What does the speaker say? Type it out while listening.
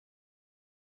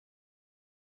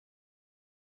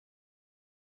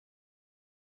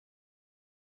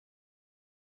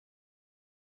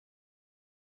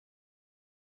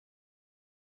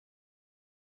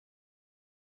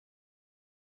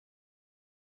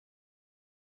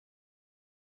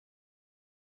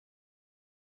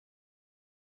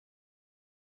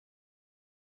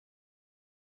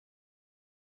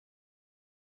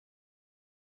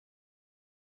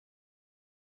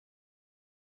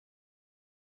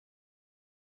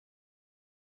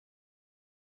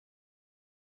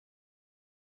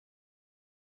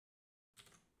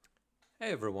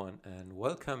Hey everyone, and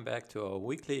welcome back to our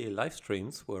weekly live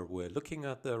streams where we're looking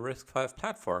at the RISC-V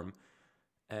platform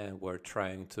and we're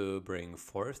trying to bring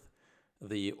forth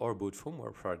the oreboot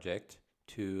firmware project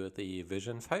to the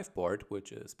VisionFive board,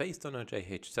 which is based on a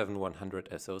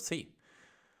JH7100 SoC.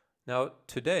 Now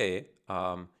today,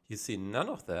 you see none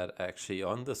of that actually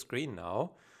on the screen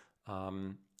now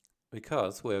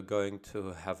because we're going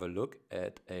to have a look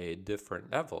at a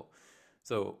different level.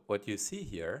 So what you see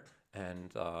here,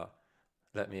 and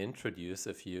let me introduce,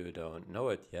 if you don't know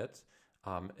it yet,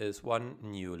 is one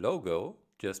new logo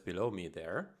just below me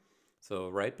there. So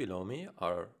right below me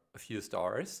are a few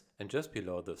stars, and just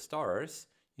below the stars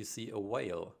you see a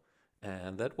whale,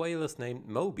 and that whale is named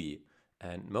Moby,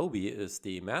 and Moby is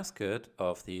the mascot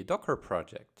of the Docker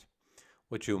project,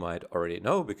 which you might already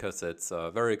know because it's a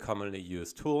very commonly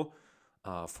used tool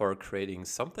for creating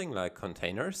something like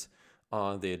containers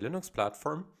on the Linux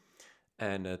platform.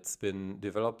 And it's been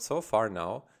developed so far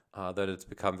now that it's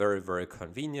become very, very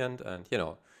convenient and,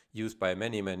 used by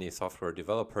many software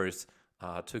developers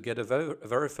to get a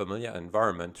very familiar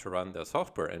environment to run their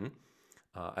software in,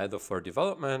 either for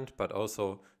development, but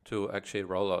also to actually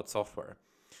roll out software.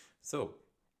 So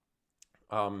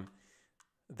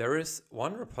there is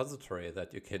one repository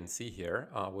that you can see here,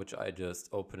 which I just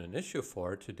opened an issue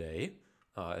for today.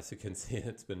 As you can see,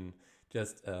 it's been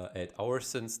just 8 hours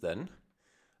since then.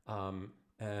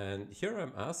 And here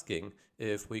I'm asking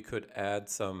if we could add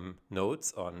some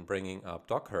notes on bringing up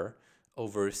Docker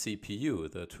over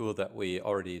CPU, the tool that we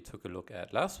already took a look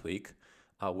at last week,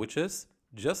 which is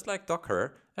just like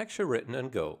Docker, actually written in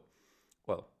Go.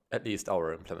 Well, at least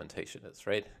our implementation is,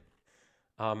 right?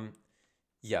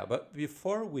 Yeah, but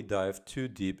before we dive too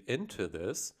deep into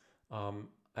this, I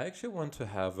actually want to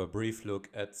have a brief look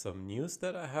at some news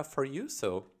that I have for you.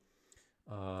 So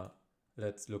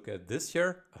let's look at this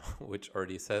here, which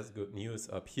already says good news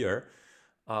up here.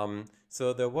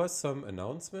 So there was some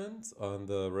announcements on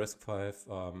the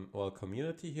RISC-V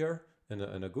community here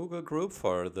in a Google group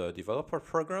for the developer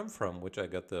program from which I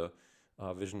got the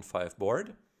VisionFive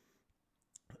board.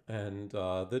 And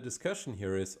the discussion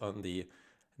here is on the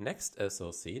next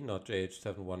SoC, not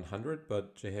JH7100,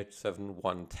 but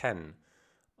JH7110.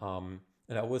 And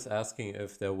I was asking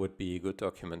if there would be good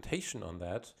documentation on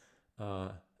that.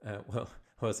 Well,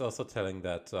 I was also telling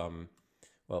that,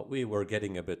 well, we were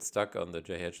getting a bit stuck on the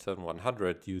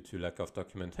JH7100 due to lack of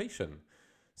documentation.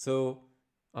 So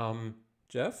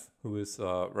Jeff, who is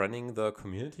running the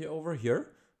community over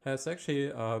here, has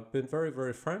actually been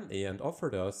very friendly and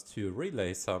offered us to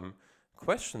relay some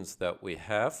questions that we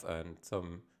have and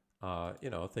some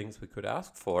things we could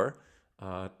ask for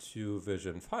to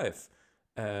VisionFive.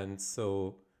 And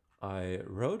so I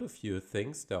wrote a few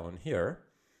things down here.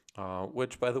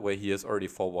 Which, by the way, he has already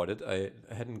forwarded. I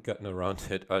hadn't gotten around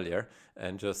to it earlier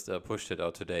and just pushed it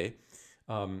out today.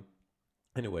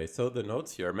 Anyway, so the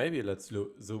notes here, maybe let's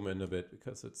zoom in a bit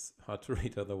because it's hard to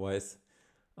read otherwise.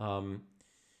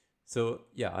 So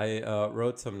yeah, I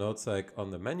wrote some notes like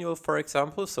on the manual, for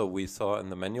example. So we saw in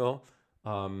the manual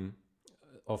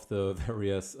of the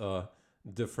various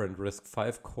different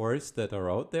RISC-V cores that are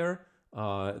out there.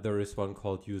 There is one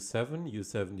called U7,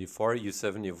 U74,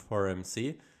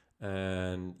 U74MC.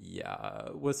 And yeah,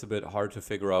 it was a bit hard to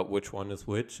figure out which one is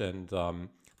which. And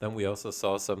then we also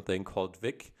saw something called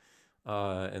VIC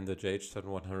in the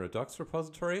JH7100 docs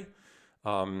repository.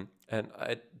 And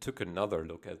I took another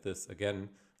look at this again.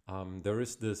 There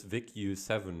is this VIC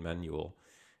U7 manual.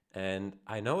 And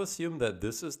I now assume that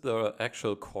this is the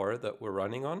actual core that we're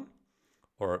running on.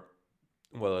 Or,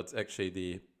 well, it's actually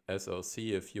the SoC,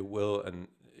 if you will, and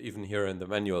even here in the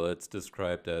manual, it's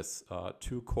described as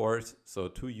 2 cores, so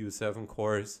 2 U7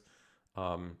 cores.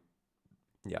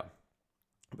 Yeah,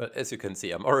 but as you can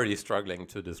see, I'm already struggling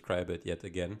to describe it yet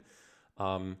again.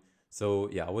 So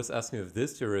yeah, I was asking if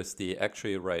this here is the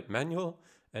actually right manual,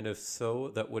 and if so,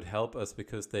 that would help us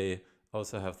because they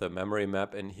also have the memory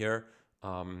map in here.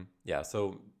 Yeah,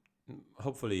 so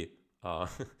hopefully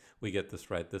we get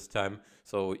this right this time.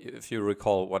 So if you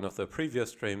recall one of the previous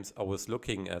streams, I was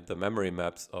looking at the memory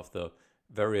maps of the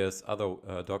various other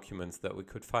documents that we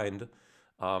could find.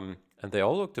 And they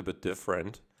all looked a bit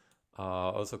different,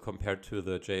 also compared to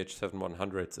the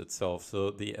JH7100s itself.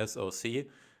 So the SoC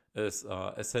is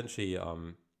essentially,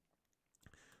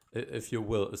 if you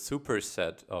will, a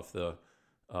superset of the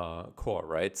core,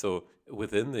 right? So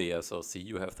within the SoC,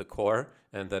 you have the core,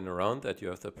 and then around that you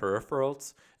have the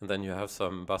peripherals, and then you have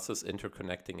some buses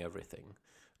interconnecting everything.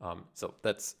 So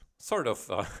that's sort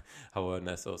of how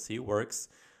an SoC works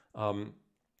in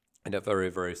a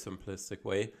very simplistic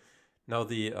way. Now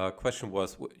the question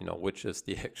was, which is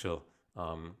the actual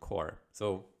core?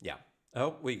 So yeah, I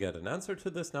hope we get an answer to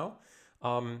this now.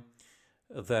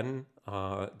 Then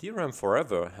DRAM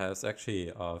Forever has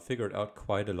actually figured out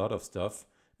quite a lot of stuff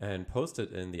and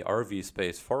posted in the RV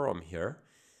Space forum here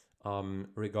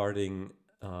regarding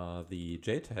the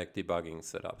JTAG debugging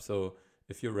setup. So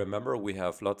if you remember, we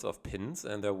have lots of pins,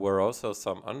 and there were also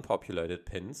some unpopulated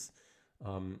pins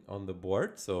on the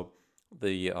board. So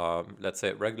the, let's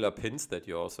say, regular pins that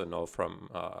you also know from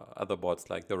other boards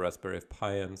like the Raspberry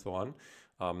Pi and so on.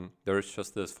 There is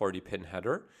just this 40-pin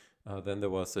header. Then there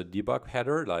was a debug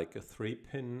header, like a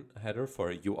 3-pin header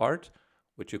for UART,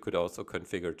 which you could also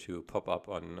configure to pop up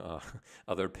on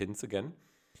other pins again.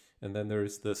 And then there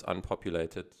is this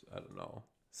unpopulated, I don't know,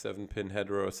 7-pin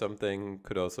header or something.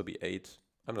 Could also be 8.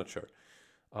 I'm not sure.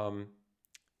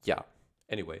 Yeah,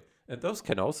 anyway. And those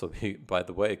can also be, by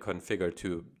the way, configured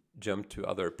to jump to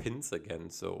other pins again.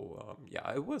 So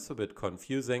yeah, it was a bit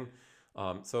confusing.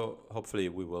 So hopefully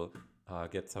we will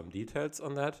get some details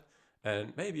on that.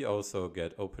 And maybe also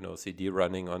get OpenOCD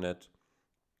running on it.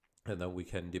 And then we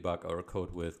can debug our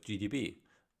code with GDB,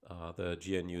 the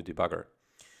GNU debugger.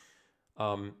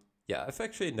 Yeah, I've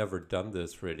actually never done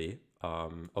this really,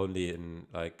 only in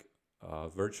like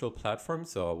virtual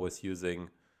platforms. So I was using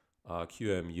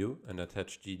QEMU and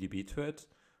attached GDB to it.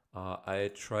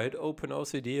 I tried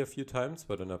OpenOCD a few times,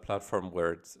 but on a platform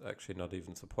where it's actually not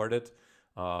even supported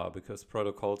because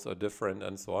protocols are different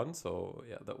and so on. So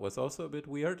yeah, that was also a bit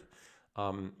weird.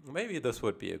 Maybe this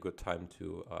would be a good time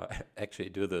to actually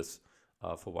do this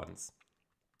for once.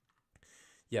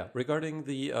 Yeah, regarding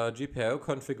the GPIO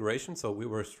configuration, so we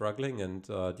were struggling, and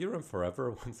DRAM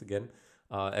Forever, once again,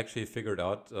 actually figured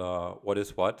out what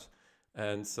is what.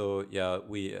 And so, yeah,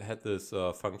 we had this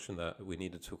function that we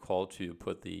needed to call to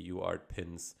put the UART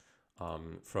pins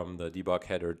from the debug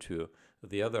header to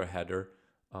the other header,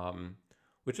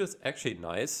 which is actually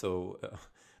nice. So,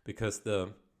 because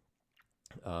the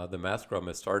mathram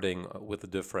is starting with a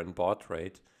different baud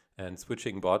rate, and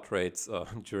switching baud rates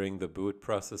during the boot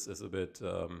process is a bit,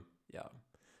 yeah,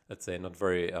 let's say not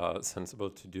very sensible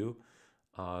to do.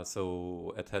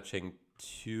 So attaching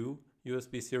 2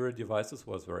 USB serial devices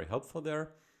was very helpful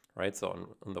there, right? So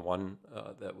on the one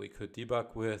that we could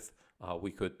debug with,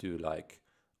 we could do like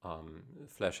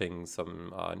flashing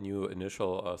some new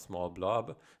initial small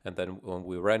blob, and then when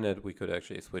we ran it, we could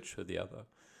actually switch to the other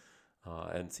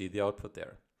and see the output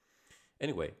there.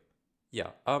 Anyway,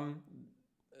 yeah,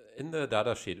 in the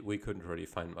datasheet, we couldn't really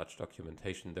find much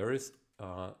documentation. There is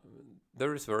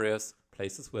various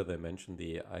places where they mention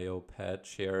the IO pad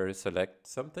share select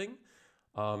something.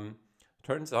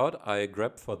 Turns out I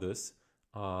grabbed for this.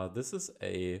 This is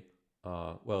a,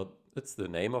 well, it's the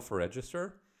name of a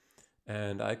register,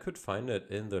 and I could find it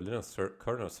in the Linux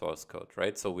kernel source code,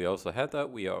 right? So we also had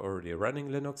that. We are already running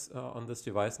Linux on this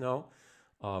device now.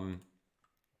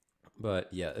 But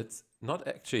yeah, it's not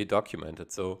actually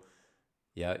documented. So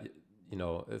yeah, you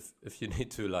know, if you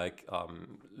need to like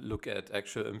look at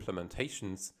actual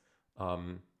implementations,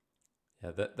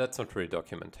 yeah, that's not really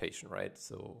documentation, right?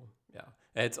 So yeah,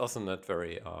 and it's also not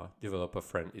very developer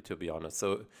friendly, to be honest.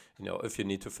 So you know, if you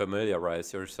need to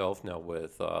familiarize yourself now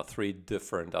with 3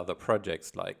 different other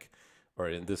projects, like, or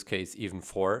in this case even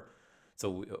 4.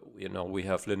 So you know, we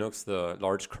have Linux, the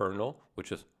large kernel,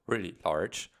 which is really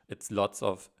large. It's lots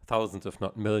of thousands, if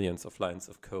not millions, of lines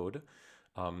of code.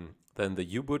 Then the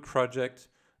U-boot project,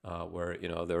 where you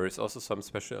know there is also some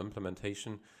special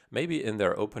implementation, maybe in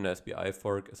their OpenSBI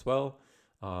fork as well.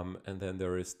 And then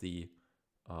there is the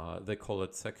they call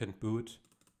it second boot,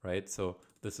 right? So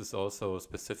this is also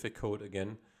specific code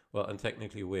again. Well, and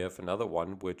technically we have another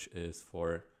one which is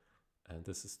for, and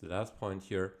this is the last point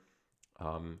here,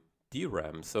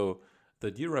 DRAM. So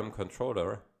the DRAM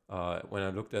controller, when I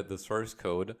looked at the source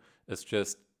code, is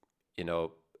just, you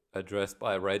know, addressed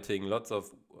by writing lots of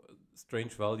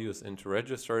strange values into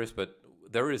registers, but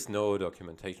there is no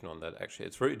documentation on that actually.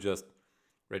 It's really just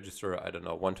register, I don't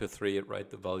know, 1 to 3, write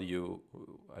the value,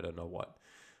 I don't know what.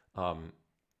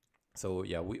 So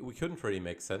yeah, we couldn't really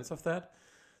make sense of that.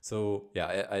 So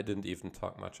yeah, I didn't even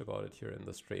talk much about it here in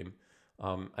the stream.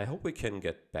 I hope we can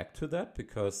get back to that,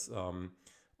 because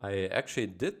I actually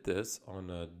did this on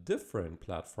a different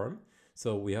platform.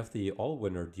 So we have the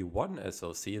Allwinner D1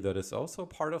 SoC that is also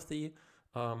part of the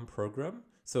program.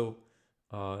 So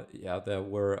yeah, there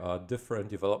were different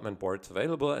development boards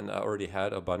available, and I already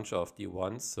had a bunch of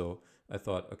D1s. So I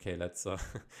thought, okay, let's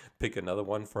pick another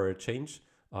one for a change.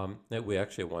 And we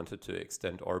actually wanted to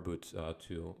extend oreboot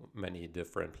to many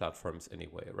different platforms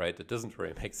anyway, right? It doesn't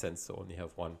really make sense to only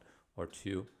have 1 or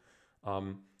 2.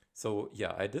 So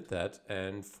yeah, I did that.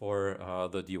 And for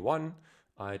the D1,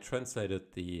 I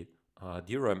translated the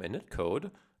DRAM init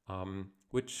code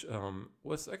which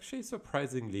was actually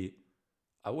surprisingly,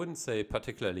 I wouldn't say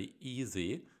particularly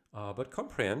easy, but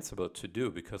comprehensible to do,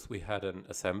 because we had an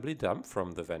assembly dump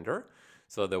from the vendor.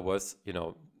 So there was,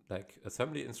 like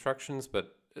assembly instructions,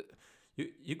 but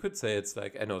you could say it's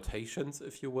like annotations,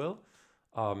 if you will.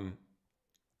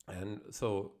 And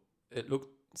so it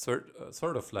looked sort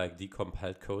of like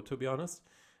decompiled code, to be honest.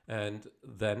 And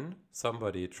then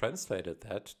somebody translated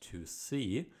that to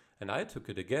C, and I took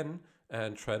it again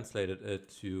and translated it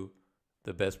to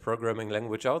the best programming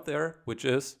language out there, which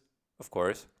is, of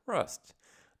course, Rust.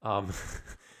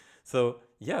 So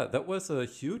yeah, that was a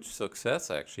huge success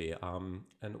actually.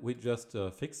 And we just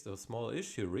fixed a small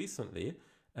issue recently,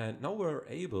 and now we're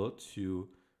able to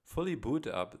fully boot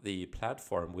up the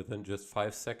platform within just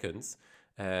 5 seconds.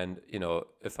 And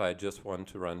if I just want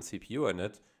to run CPU in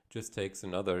it, just takes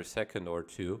another second or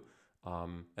two,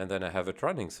 and then I have it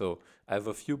running. So I have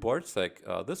a few boards like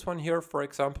this one here, for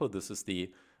example. This is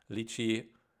the Litchi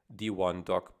D1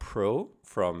 Dock Pro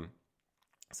from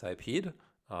SiFive.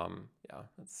 Yeah,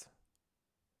 let's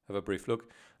have a brief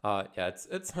look. Yeah,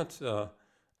 it's not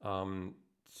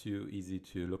too easy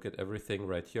to look at everything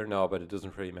right here now, but it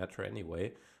doesn't really matter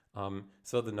anyway.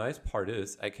 So the nice part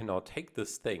is I can now take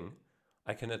this thing,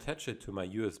 I can attach it to my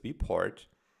USB port,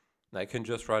 and I can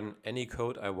just run any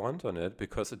code I want on it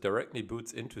because it directly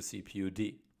boots into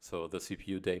CPU-D, so the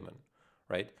CPU daemon,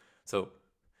 right? So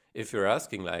if you're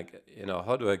asking like,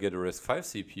 how do I get a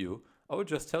RISC-V CPU? I would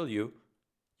just tell you,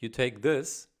 you take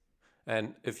this,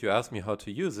 and if you ask me how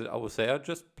to use it, I will say, I'll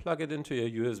just plug it into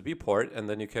your USB port, and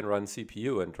then you can run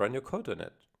CPU and run your code on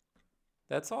it.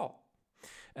 That's all.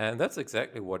 And that's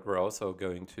exactly what we're also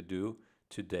going to do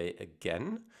today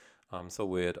again. So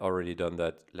we had already done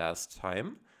that last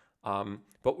time,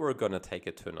 but we're going to take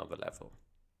it to another level.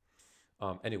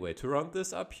 Anyway, to round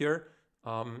this up here,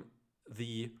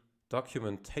 the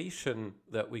documentation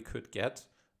that we could get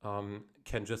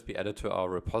can just be added to our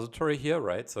repository here,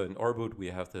 right? So in oreboot, we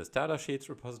have this datasheets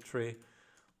repository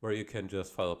where you can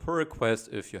just file a pull request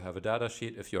if you have a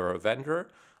datasheet. If you're a vendor,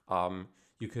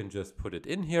 you can just put it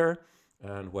in here.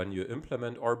 And when you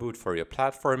implement oreboot for your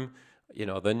platform,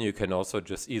 then you can also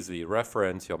just easily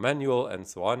reference your manual and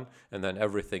so on. And then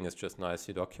everything is just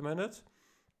nicely documented.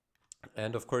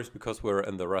 And of course, because we're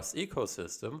in the Rust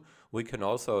ecosystem, we can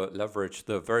also leverage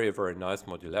the very, very nice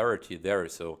modularity there.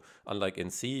 So unlike in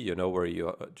C, where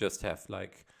you just have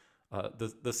like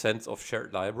the sense of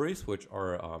shared libraries, which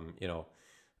are,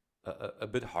 a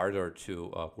bit harder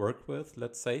to work with,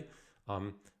 let's say,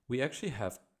 we actually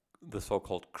have the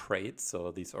so-called crates.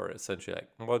 So these are essentially like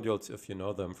modules, if you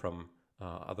know them from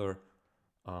other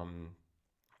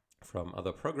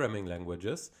programming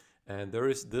languages. And there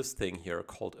is this thing here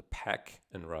called a pack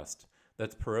in Rust.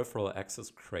 That's peripheral access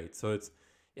crate. So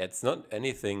it's not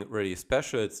anything really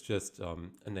special. It's just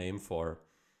a name for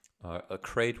a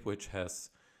crate which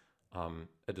has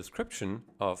a description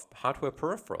of hardware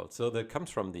peripherals. So that comes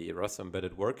from the Rust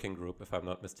Embedded Working Group, if I'm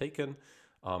not mistaken.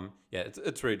 Yeah,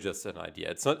 it's really just an idea.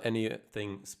 It's not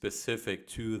anything specific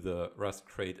to the Rust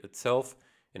crate itself.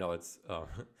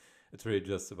 It's really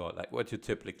just about like what you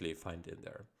typically find in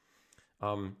there.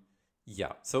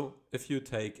 Yeah, so if you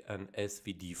take an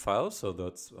SVD file, so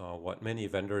that's what many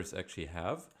vendors actually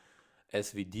have.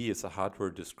 SVD is a hardware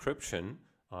description.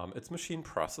 It's machine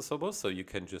processable, so you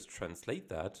can just translate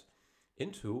that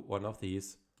into one of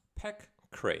these pack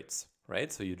crates,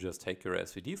 right? So you just take your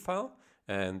SVD file,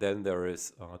 and then there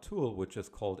is a tool which is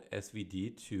called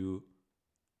SVD to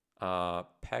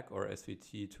pack or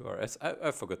SVT to RS.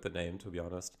 I forgot the name, to be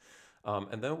honest.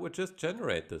 And then it would just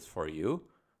generate this for you.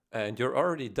 And you're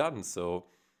already done. So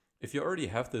if you already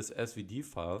have this SVD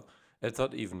file, it's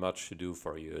not even much to do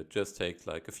for you. It just takes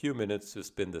like a few minutes to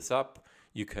spin this up.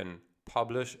 You can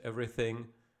publish everything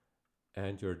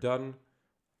and you're done.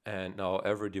 And now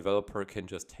every developer can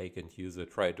just take and use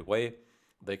it right away.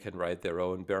 They can write their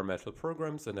own bare metal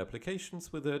programs and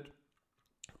applications with it.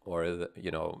 Or,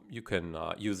 you can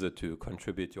use it to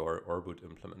contribute your oreboot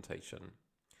implementation.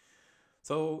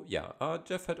 So yeah,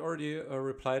 Jeff had already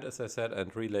replied, as I said,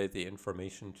 and relayed the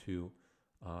information to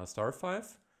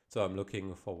StarFive. So I'm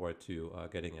looking forward to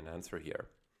getting an answer here.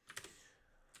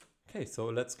 Okay, so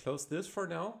let's close this for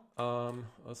now.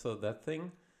 Also that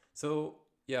thing. So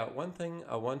yeah, one thing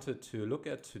I wanted to look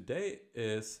at today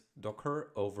is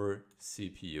Docker over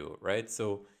CPU, right?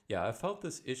 So yeah, I felt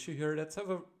this issue here. Let's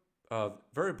have a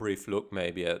very brief look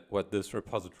maybe at what this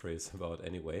repository is about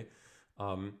anyway.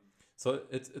 So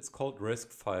it's called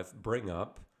RISC-V Bring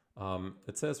Up.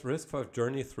 It says RISC-V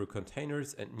Journey Through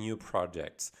Containers and New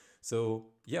Projects. So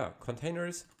yeah,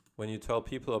 containers, when you tell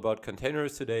people about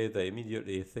containers today, they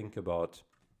immediately think about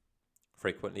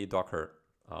frequently Docker,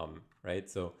 right?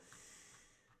 So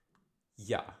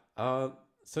yeah,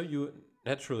 so you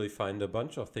naturally find a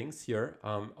bunch of things here.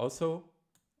 Also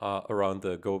around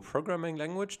the Go programming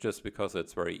language, just because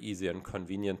it's very easy and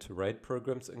convenient to write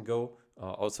programs in Go.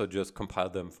 Also just compile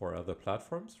them for other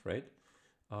platforms, right?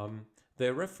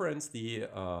 They reference the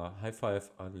SiFive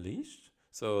Unleashed.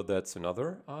 So that's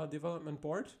another development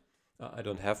board. I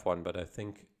don't have one, but I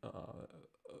think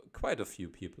quite a few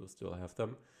people still have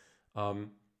them.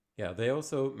 Yeah, they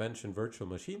also mention virtual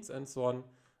machines and so on.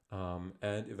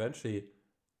 And eventually,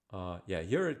 yeah,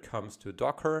 here it comes to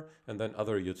Docker and then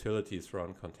other utilities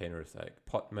around containers like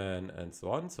Podman and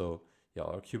so on. So yeah,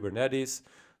 or Kubernetes.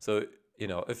 So, you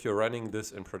know, if you're running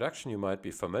this in production, you might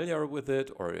be familiar with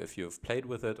it, or if you've played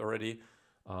with it already.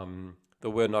 Though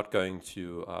we're not going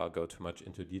to go too much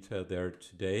into detail there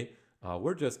today.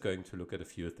 We're just going to look at a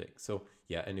few things. So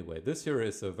yeah, anyway, this here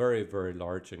is a very, very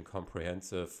large and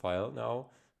comprehensive file now.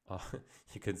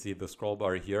 You can see the scroll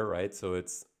bar here, right? So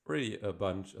it's really a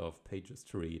bunch of pages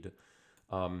to read.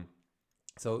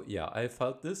 So yeah, I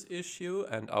felt this issue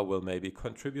and I will maybe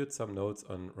contribute some notes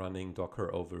on running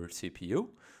Docker over CPU.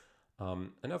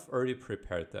 And I've already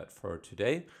prepared that for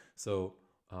today. So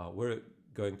we're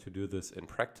going to do this in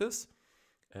practice.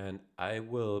 And I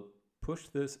will push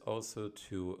this also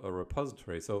to a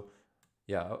repository. So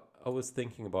yeah, I was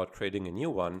thinking about creating a new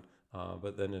one,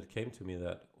 but then it came to me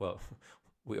that, well,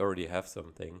 we already have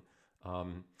something.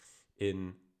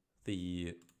 In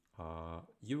the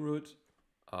uroot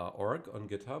org on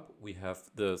GitHub, we have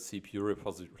the CPU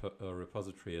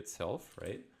repository itself,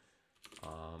 right?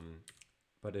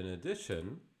 But in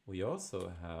addition, we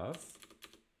also have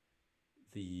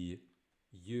the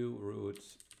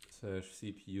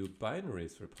uroot/CPU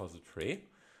binaries repository.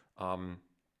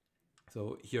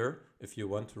 So here, if you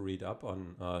want to read up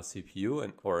on CPU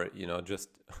and or you know just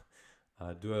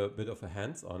do a bit of a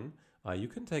hands-on, you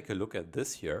can take a look at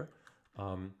this here.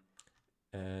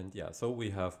 And yeah, so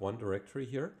we have one directory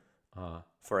here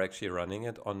for actually running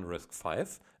it on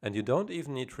RISC-V, and you don't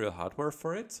even need real hardware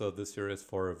for it. So this here is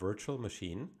for a virtual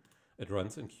machine. It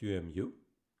runs in QEMU.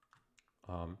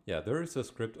 Yeah, there is a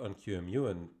script on QEMU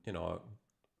and you know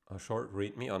a short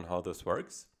README on how this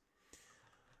works.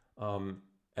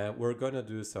 And we're going to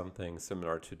do something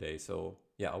similar today. So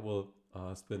yeah, I will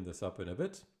spin this up in a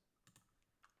bit.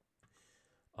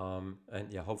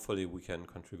 And yeah, hopefully we can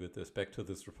contribute this back to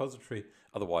this repository.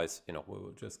 Otherwise, you know, we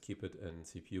will just keep it in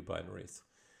CPU binaries.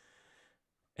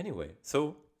 Anyway,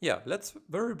 so yeah, let's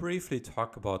very briefly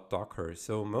talk about Docker.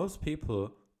 So most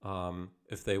people,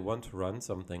 if they want to run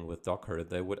something with Docker,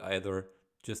 they would either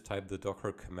just type the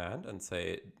Docker command and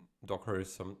say Docker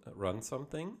run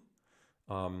something.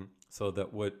 So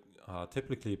that would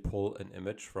typically pull an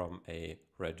image from a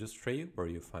registry where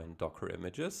you find Docker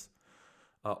images.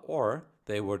 Or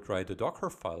they would write a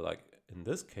Dockerfile, like in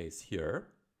this case here,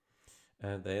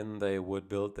 and then they would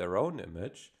build their own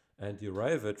image and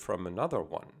derive it from another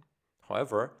one.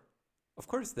 However, of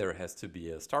course, there has to be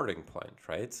a starting point,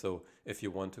 right? So if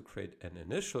you want to create an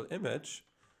initial image,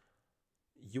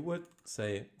 you would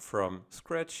say from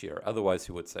scratch here. Otherwise,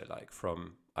 you would say like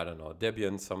from, I don't know,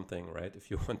 Debian something, right? If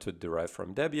you want to derive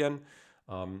from Debian.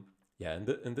 Yeah,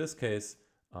 in this case,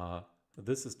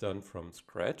 this is done from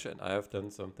scratch, and I have done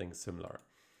something similar.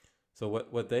 So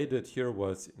what they did here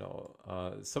was, you know,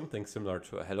 something similar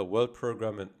to a Hello World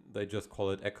program, and they just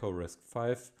call it Echo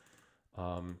RISC-V.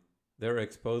 They're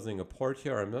exposing a port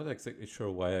here. I'm not exactly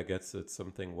sure why. I guess it's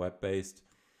something web-based,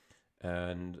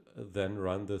 and then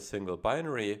run the single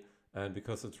binary. And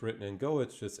because it's written in Go,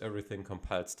 it's just everything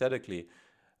compiled statically.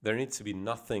 There needs to be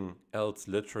nothing else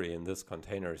literally in this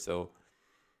container. So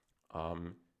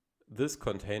this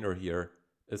container here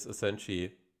is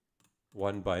essentially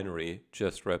one binary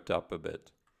just wrapped up a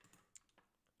bit.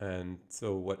 And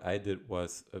so what I did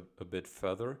was a bit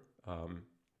further.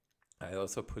 I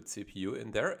also put CPU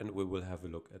in there, and we will have a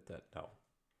look at that now.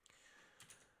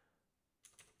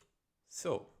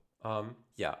 So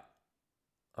yeah,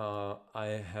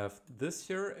 I have this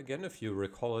here again, if you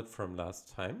recall it from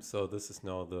last time. So this is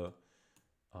now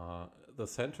the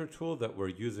center tool that we're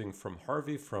using from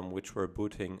Harvey, from which we're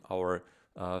booting our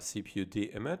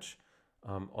CPUD image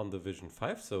on the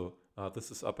VisionFive. So this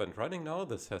is up and running now.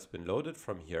 This has been loaded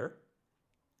from here.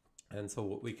 And so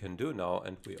what we can do now,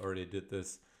 and we already did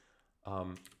this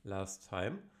last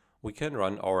time, we can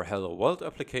run our Hello World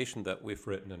application that we've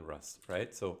written in Rust,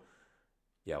 right? So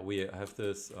yeah, we have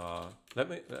this. Let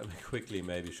me quickly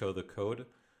maybe show the code.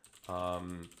 Now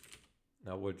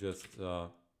we'll just,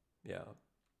 yeah,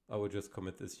 I will just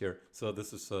commit this here. So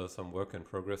this is some work in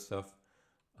progress stuff.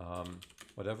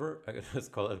 Whatever, I can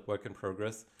just call it work in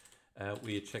progress.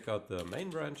 We check out the main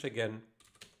branch again.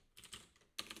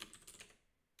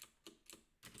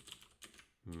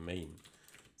 main.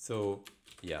 So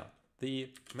yeah, the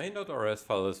main.rs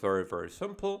file is very, very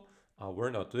simple.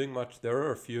 We're not doing much. There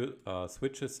are a few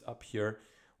switches up here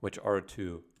which are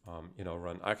to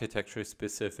run architecture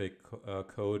specific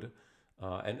code,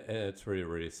 and it's really,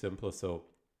 really simple. So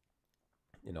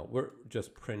we're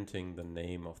just printing the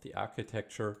name of the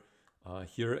architecture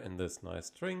here in this nice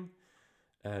string,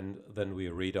 and then we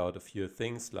read out a few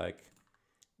things like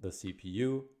the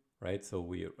CPU, right? So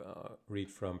we read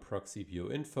from proc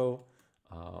CPU info,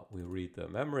 we read the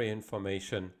memory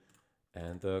information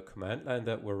and the command line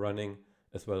that we're running,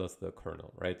 as well as the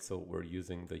kernel, right? So we're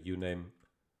using the uname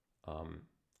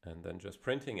and then just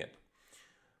printing it.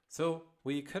 So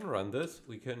we can run this.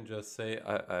 We can just say,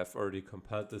 I've already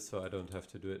compiled this, so I don't have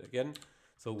to do it again.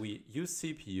 So we use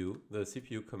CPU, the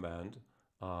CPU command.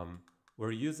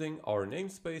 We're using our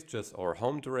namespace, just our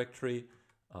home directory,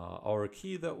 our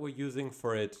key that we're using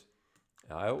for it.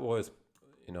 I always,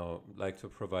 like to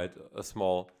provide a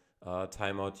small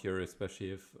timeout here,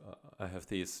 especially if I have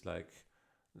these like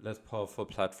less powerful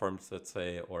platforms, let's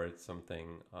say, or it's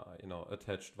something,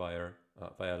 attached via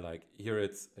like here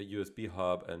it's a USB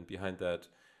hub, and behind that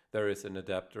there is an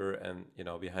adapter, and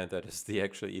behind that is the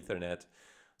actual Ethernet.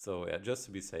 So yeah, just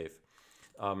to be safe.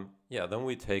 Then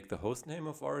we take the host name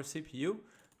of our CPU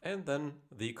and then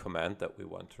the command that we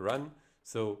want to run.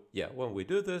 So yeah, when we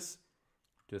do this,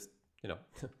 just,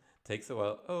 takes a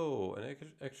while. Oh, and it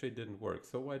actually didn't work.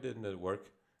 So why didn't it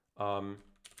work?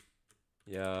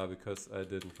 Yeah, because I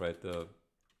didn't write the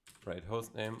right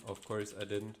host name. Of course I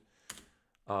didn't.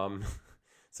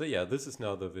 So yeah, this is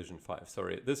now the VisionFive.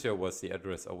 Sorry, this here was the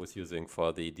address I was using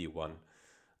for the D1.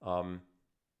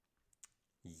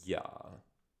 Yeah.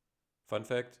 Fun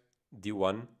fact,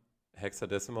 D1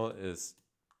 hexadecimal is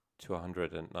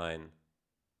 209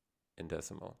 in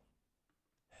decimal,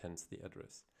 hence the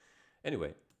address.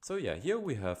 Anyway, so yeah, here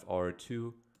we have our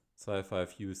two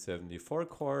SiFive U74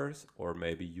 cores, or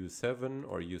maybe U7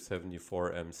 or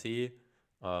U74 MC,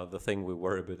 the thing we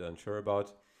were a bit unsure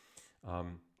about.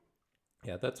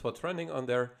 Yeah, that's what's running on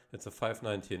there. It's a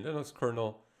 519 Linux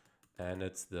kernel, and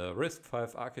it's the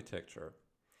RISC-V architecture.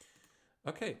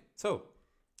 Okay, so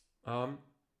now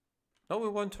we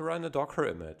want to run a Docker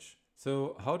image.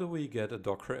 So how do we get a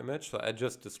Docker image? So I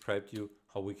just described you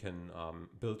how we can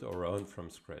build our own from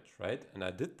scratch, right? And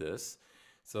I did this.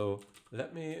 So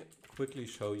let me quickly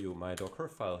show you my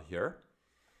Dockerfile here.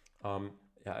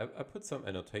 Yeah, I put some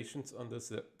annotations on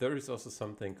this. There is also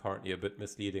something currently a bit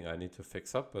misleading I need to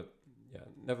fix up, but yeah,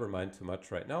 never mind too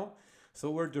much right now. So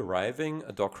we're deriving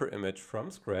a Docker image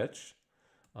from scratch.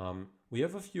 We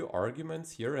have a few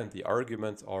arguments here, and the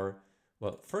arguments are,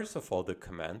 well, first of all, the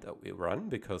command that we run,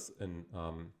 because in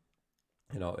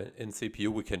CPU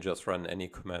we can just run any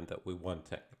command that we want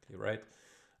technically, right?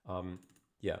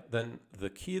 Yeah, then the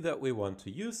key that we want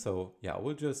to use. So yeah,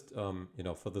 we'll just,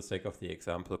 for the sake of the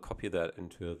example, copy that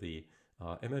into the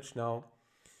image now.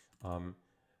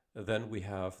 Then we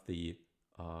have the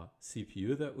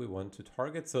CPU that we want to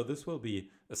target. So this will be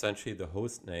essentially the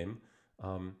host name.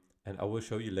 And I will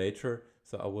show you later.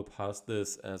 So I will pass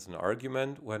this as an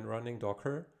argument when running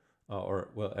Docker, or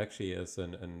well, actually as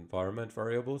an environment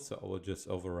variable. So I will just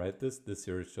override this. This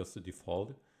here is just a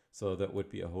default. So that would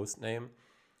be a host name.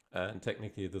 And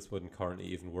technically this wouldn't currently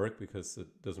even work because it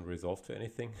doesn't resolve to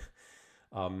anything.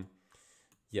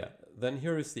 Yeah, then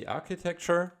here is the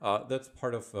architecture. That's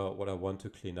part of what I want to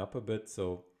clean up a bit.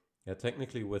 So yeah,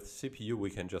 technically with CPU,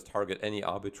 we can just target any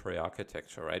arbitrary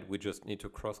architecture, right? We just need to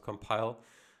cross-compile.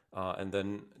 And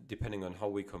then depending on how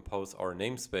we compose our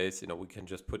namespace, we can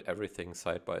just put everything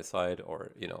side by side,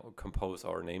 or, compose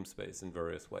our namespace in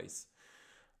various ways.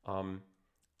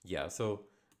 Yeah, so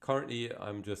currently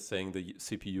I'm just saying the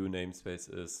CPU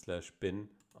namespace is /bin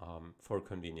for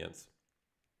convenience.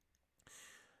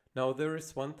 Now there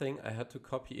is one thing I had to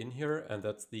copy in here, and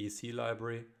that's the C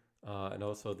library and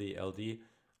also the LD.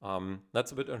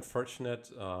 That's a bit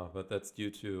unfortunate, but that's due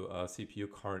to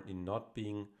CPU currently not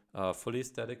being fully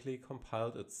statically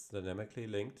compiled. It's dynamically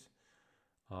linked.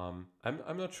 I'm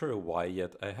not sure why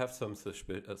yet. I have some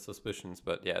suspicions,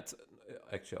 but yeah, it's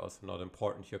actually also not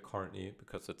important here currently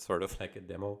because it's sort of like a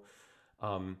demo.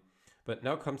 But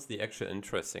now comes the actual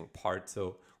interesting part.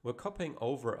 So we're copying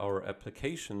over our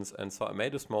applications, and so I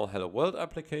made a small Hello World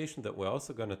application that we're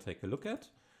also going to take a look at,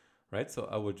 right? So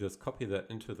I will just copy that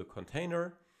into the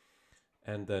container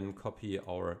and then copy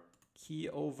our key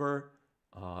over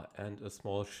and a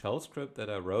small shell script that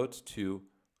I wrote to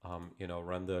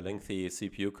run the lengthy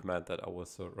CPU command that I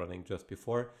was running just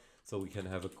before. So we can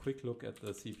have a quick look at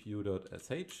the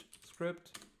cpu.sh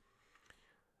script.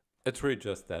 It's really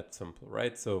just that simple,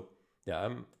 right? So yeah,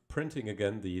 I'm printing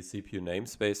again the CPU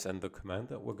namespace and the command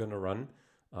that we're going to run,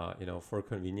 for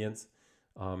convenience.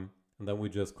 And then we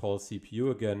just call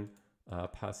CPU again,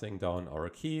 passing down our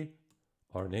key,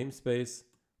 our namespace,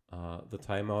 the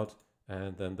timeout,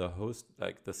 and then the host,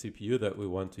 like the CPU that we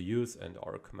want to use, and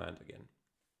our command again.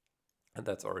 And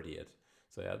that's already it.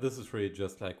 So yeah, this is really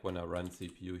just like when I run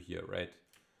CPU here, right?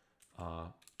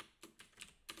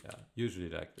 Yeah, usually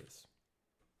like this.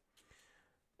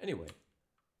 Anyway,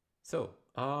 so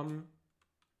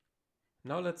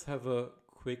now let's have a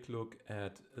quick look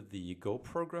at the Go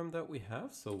program that we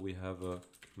have. So we have a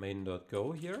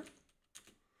main.go here.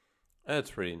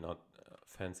 It's really not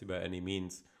fancy by any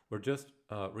means. We're just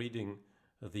reading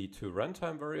the two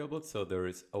runtime variables. So there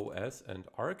is OS and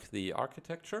ARC, the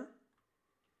architecture.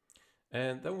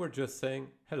 And then we're just saying,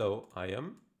 hello, I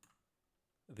am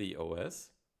the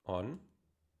OS on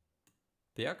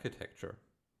the architecture.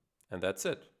 And that's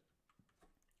it.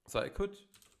 So I could,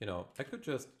 I could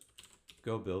just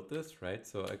go build this, right?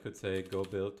 So I could say go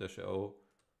build -o,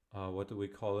 what do we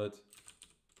call it?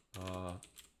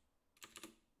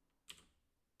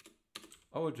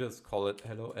 I would just call it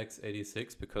hello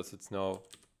x86 because it's now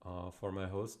for my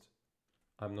host.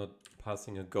 I'm not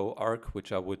passing a Go arc,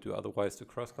 which I would do otherwise to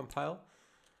cross compile.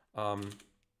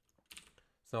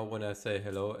 So when I say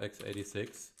hello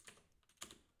x86,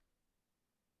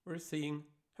 we're seeing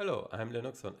hello, I'm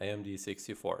Linux on AMD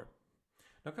 64.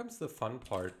 Now comes the fun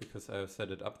part, because I have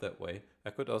set it up that way. I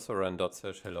could also run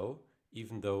 ./hello,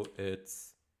 even though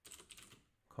it's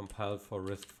compiled for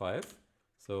RISC-V.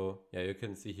 So yeah, you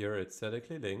can see here it's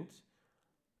statically linked,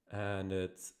 and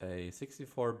it's a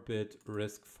 64-bit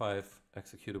RISC-V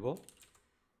executable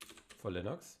for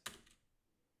Linux.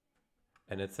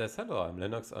 And it says, hello, I'm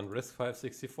Linux on RISC-V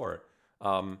 64.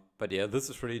 But yeah, this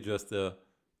is really just the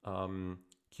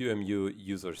QEMU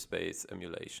user space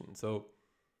emulation. So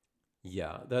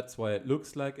yeah, that's why it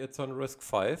looks like it's on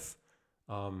RISC-V.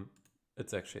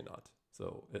 It's actually not.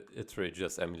 So it's really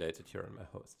just emulated here on my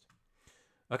host.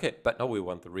 Okay, but now we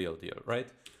want the real deal, right?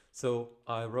 So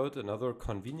I wrote another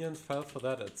convenience file for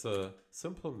that. It's a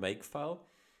simple make file.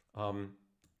 I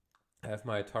have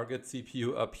my target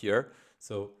CPU up here.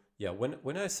 So yeah,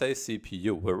 when I say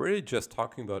CPU, we're really just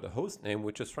talking about a host name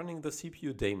which is running the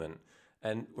CPU daemon.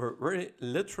 And we're really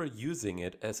literally using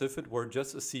it as if it were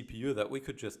just a CPU that we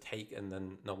could just take, and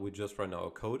then now we just run our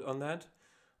code on that.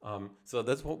 So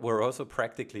that's what we're also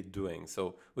practically doing.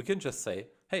 So we can just say,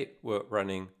 hey, we're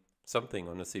running something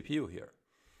on a CPU here.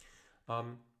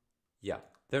 Yeah,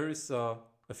 there is a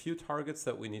few targets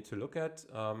that we need to look at.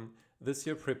 This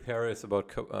here, prepare is about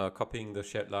copying the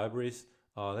shared libraries.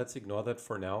 Let's ignore that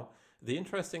for now. The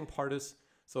interesting part is,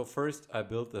 so first I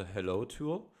built the hello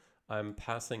tool. I'm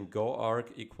passing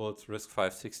goarg equals RISC-V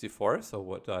 64. So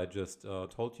what I just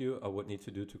told you I would need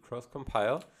to do to cross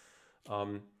compile.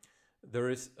 There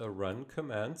is a run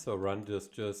command. So run is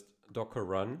just docker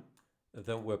run.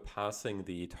 Then we're passing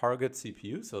the target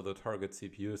CPU. So the target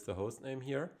CPU is the host name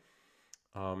here.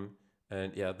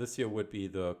 And yeah, this here would be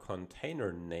the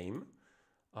container name.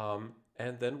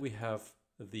 And then we have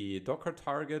the Docker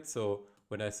target. So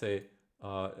when I say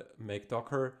make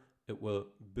Docker, it will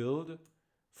build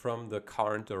from the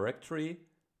current directory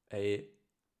a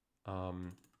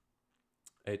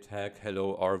tag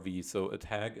hello RV. So a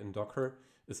tag in Docker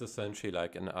is essentially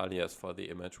like an alias for the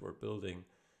image we're building.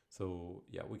 So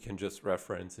yeah, we can just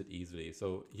reference it easily.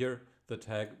 So here the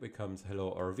tag becomes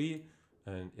hello RV,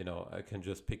 and I can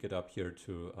just pick it up here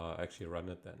to actually run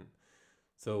it then.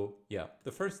 So yeah,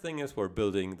 the first thing is we're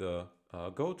building the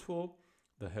Go tool,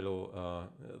 the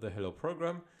hello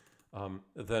program.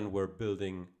 Then we're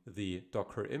building the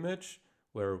Docker image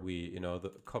where we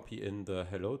copy in the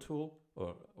hello tool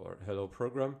or hello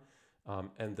program,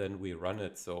 and then we run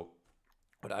it. So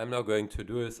what I'm now going to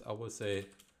do is I will say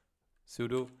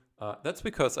sudo. That's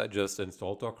because I just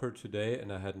installed Docker today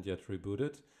and I hadn't yet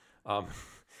rebooted.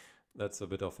 That's a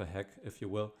bit of a hack, if you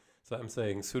will. So I'm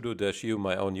saying sudo -u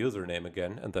my own username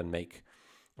again, and then make.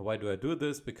 Why do I do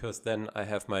this? Because then I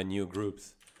have my new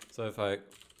groups. So if I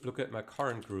look at my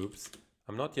current groups,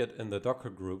 I'm not yet in the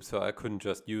Docker group, so I couldn't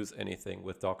just use anything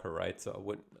with Docker, right? So I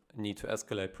would need to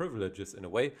escalate privileges in a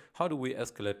way. How do we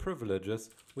escalate privileges?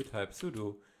 We type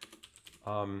sudo.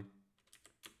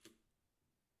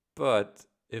 But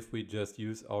if we just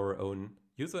use our own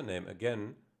username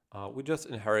again, we just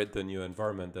inherit the new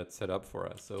environment that's set up for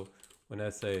us. So when I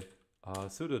say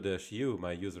sudo -u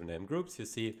my username groups, you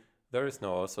see there is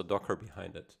now also Docker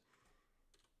behind it.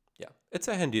 Yeah, it's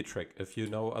a handy trick. If you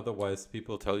know, otherwise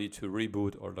people tell you to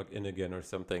reboot or log in again or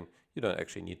something. You don't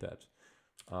actually need that.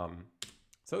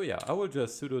 So yeah, I will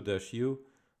just sudo -u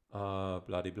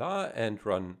blah de blah, and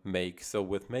run make. So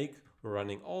with make, we're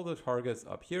running all the targets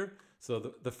up here.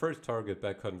 So the first target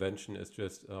by convention is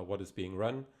just what is being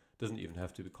run. Doesn't even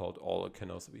have to be called all, it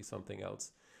can also be something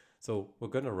else. So we're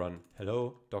gonna run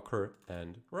hello docker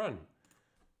and run.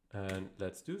 And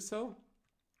let's do so.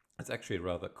 It's actually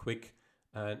rather quick.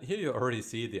 And here you already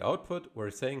see the output.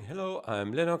 We're saying, hello,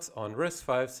 I'm Linux on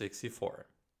RISC-V 64.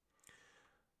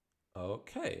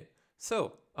 Okay,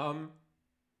 so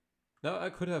now I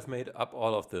could have made up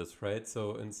all of this, right?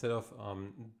 So instead of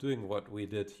doing what we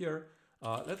did here,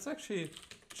 let's actually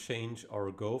change our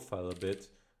Go file a bit.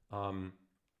 And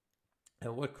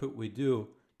what could we do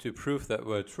to prove that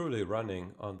we're truly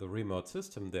running on the remote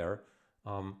system there?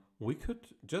 We could,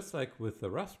 just like with the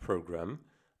Rust program,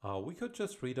 we could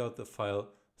just read out the file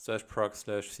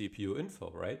 /proc/cpu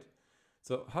info, right?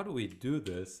 So how do we do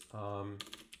this?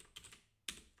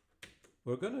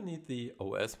 We're gonna need the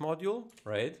OS module,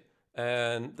 right?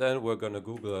 And then we're gonna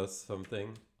Google us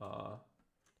something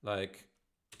like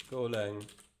golang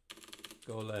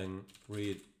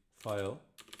read file,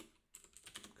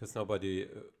 because nobody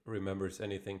remembers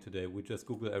anything today. We just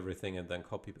Google everything and then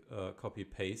copy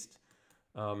paste.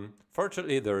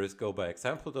 Fortunately, there is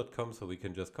gobyexample.com, so we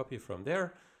can just copy from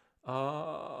there.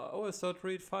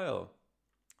 os.read file.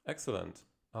 Excellent.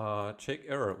 Check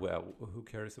error. Well, who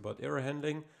cares about error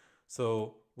handling?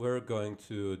 So we're going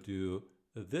to do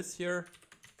this here.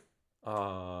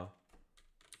 Let's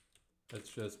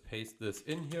just paste this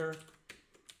in here.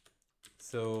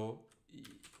 So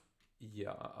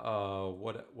yeah,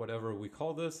 whatever we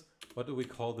call this. What do we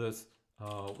call this?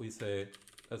 We say,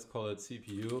 let's call it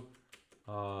CPU.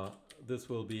 This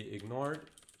will be ignored.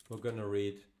 We're gonna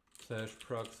read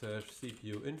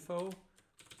 /proc/cpu info.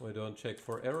 We don't check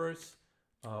for errors.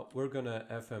 We're gonna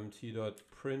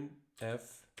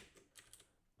fmt.printf.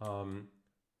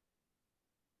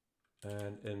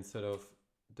 And instead of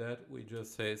that, we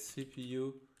just say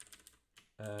CPU,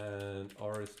 and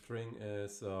our string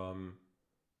is,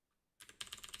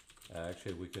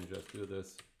 actually we can just do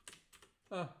this.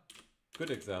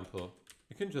 Good example.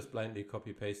 You can just blindly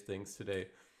copy paste things today.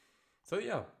 So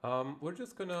yeah, we're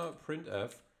just gonna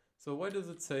printf. So why does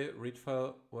it say read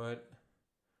file? What?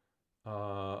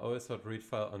 os.read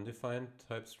file undefined,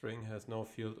 type string has no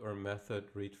field or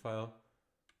method read file.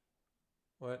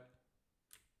 What?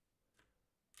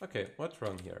 Okay, what's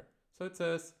wrong here? So it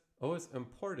says OS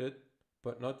imported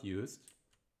but not used.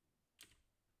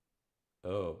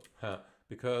 Oh,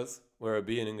 because we're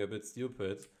being a bit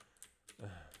stupid.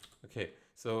 Okay,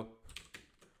 so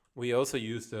we also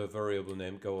used a variable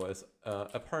named goOS.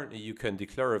 Apparently you can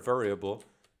declare a variable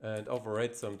and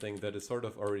override something that is sort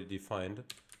of already defined.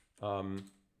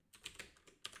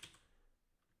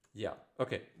 Yeah,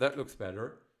 okay, that looks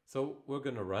better. So we're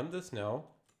gonna run this now.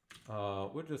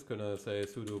 We're just gonna say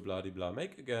sudo blah de blah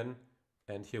make again,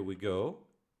 and here we go.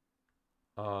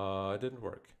 It didn't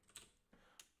work.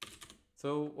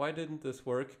 So why didn't this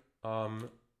work?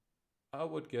 I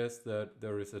would guess that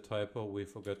there is a typo, we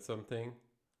forgot something.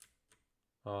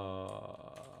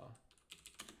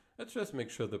 Let's just make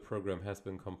sure the program has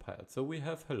been compiled. So we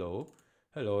have hello.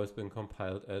 Hello has been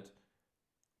compiled at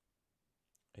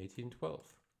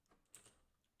 1812.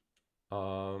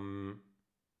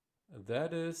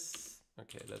 That is,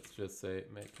 okay, let's just say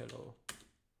make hello.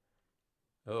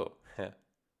 Oh,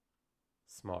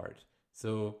 smart.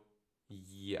 So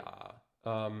yeah,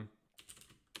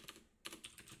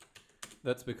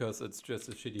 that's because it's just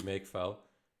a shitty make file.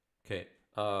 Okay,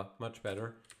 much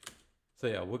better. So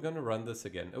yeah, we're gonna run this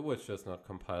again. It was just not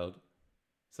compiled.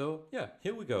 So yeah,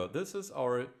 here we go. This is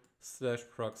our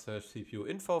 /proc/cpu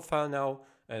info file now,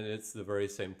 and it's the very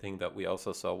same thing that we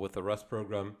also saw with the Rust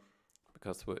program,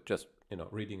 because we're just,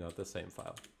 reading out the same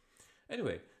file.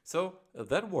 Anyway, so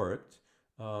that worked.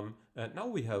 And now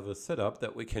we have a setup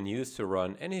that we can use to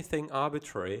run anything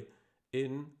arbitrary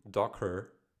in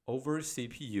Docker over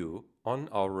CPU on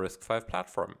our RISC-V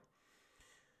platform.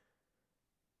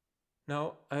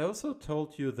 Now, I also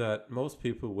told you that most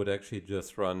people would actually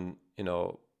just run,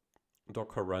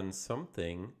 Docker run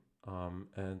something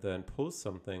and then pull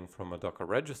something from a Docker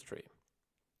registry.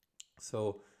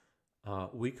 So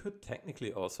we could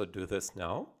technically also do this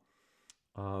now,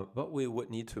 but we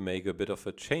would need to make a bit of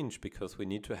a change because we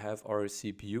need to have our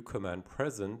CPU command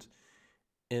present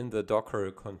in the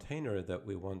Docker container that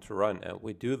we want to run. And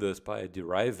we do this by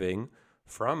deriving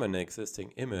from an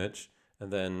existing image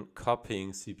and then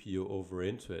copying CPU over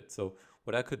into it. So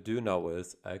what I could do now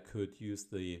is I could use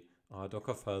the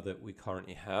Dockerfile that we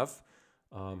currently have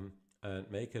and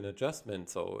make an adjustment.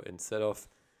 So instead of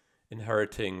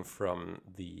inheriting from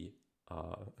the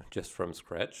just from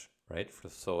scratch, right?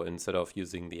 So instead of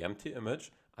using the empty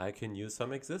image, I can use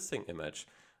some existing image.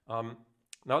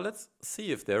 Now let's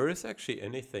see if there is actually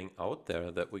anything out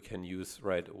there that we can use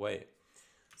right away.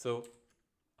 So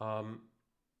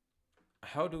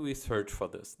how do we search for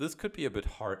this? This could be a bit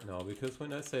hard now, because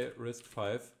when I say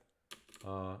RISC-V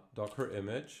Docker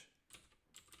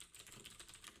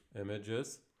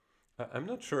images, I'm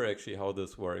not sure actually how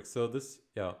this works. So this,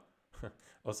 yeah,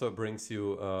 also brings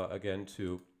you again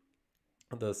to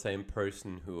the same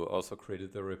person who also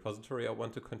created the repository I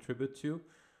want to contribute to.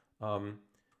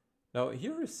 Now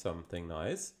here is something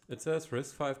nice. It says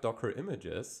RISC-V Docker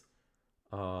images,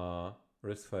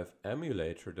 RISC-V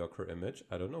emulator Docker image.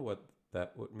 I don't know what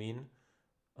that would mean,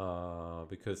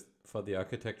 because for the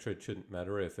architecture it shouldn't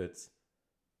matter if it's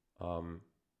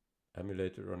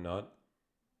emulated or not.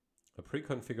 A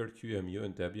pre-configured QEMU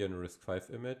and Debian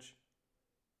RISC-V image.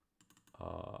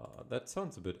 That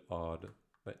sounds a bit odd,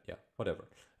 but yeah, whatever.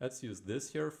 Let's use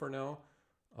this here for now.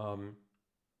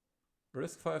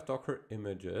 RISC-V Docker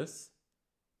images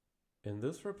in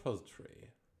this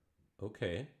repository.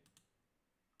 Okay.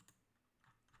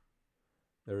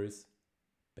 There is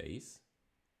base,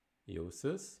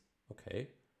 uses. Okay.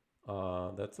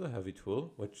 That's a heavy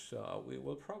tool, which we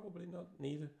will probably not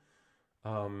need.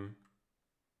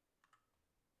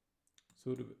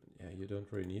 So yeah, you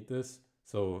don't really need this.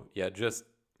 So yeah, just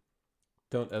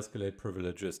don't escalate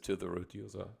privileges to the root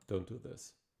user. Don't do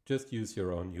this. Just use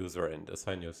your own user and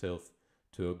assign yourself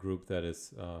to a group that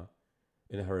is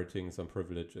inheriting some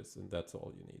privileges, and that's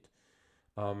all you need.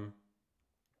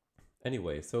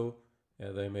 Anyway, so yeah,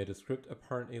 they made a script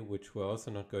apparently, which we're also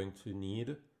not going to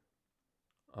need.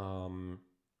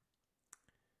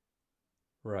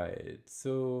 Right,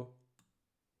 so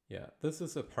yeah, this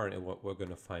is apparently what we're going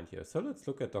to find here. So let's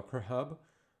look at Docker Hub.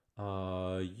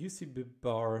 UCB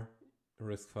bar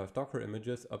RISC-V Docker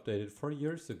images updated 4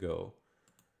 years ago.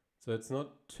 So it's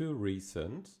not too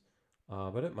recent,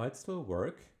 but it might still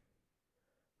work.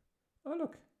 Oh,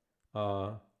 look.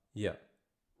 Yeah.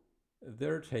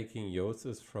 They're taking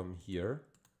Yosis from here.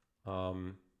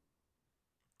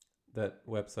 That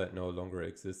website no longer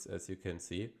exists, as you can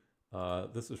see.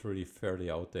 This is really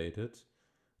fairly outdated.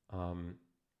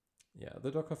 Yeah,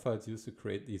 the Docker files used to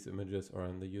create these images are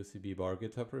in the UCB bar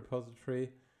GitHub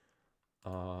repository,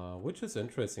 which is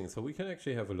interesting. So we can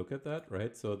actually have a look at that,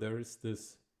 right? So there is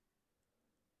this,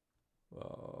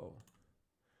 wow.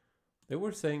 They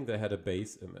were saying they had a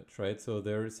base image, right? So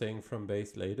they're saying from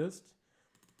base latest.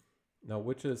 Now,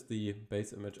 which is the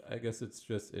base image? I guess it's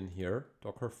just in here,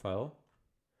 Dockerfile.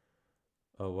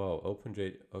 Oh, wow,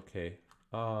 OpenJ, okay.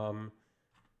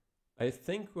 I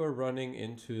think we're running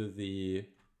into the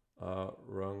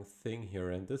wrong thing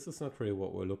here, and this is not really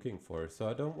what we're looking for. So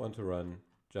I don't want to run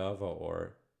Java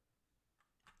or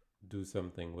do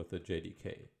something with the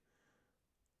JDK.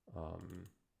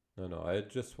 No, I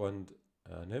just want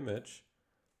an image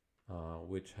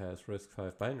which has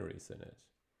RISC-V binaries in it.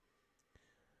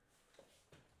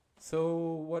 So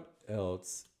what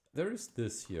else? There is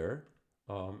this here.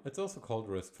 It's also called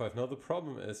RISC-V. Now the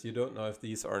problem is you don't know if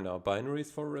these are now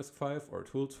binaries for RISC-V or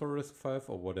tools for RISC-V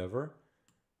or whatever.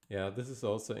 Yeah, this is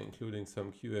also including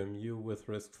some QEMU with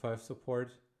RISC-V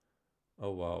support.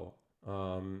 Oh wow.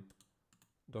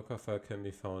 Dockerfile can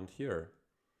be found here.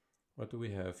 What do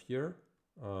we have here?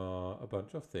 A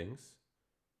bunch of things.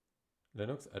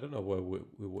 Linux, I don't know why we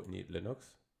would need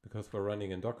Linux, because we're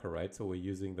running in Docker, right? So we're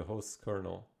using the host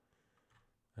kernel.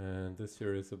 And this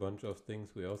here is a bunch of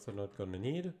things we're also not going to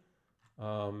need.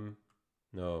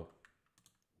 No.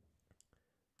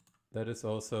 That is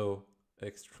also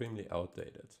extremely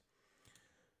outdated.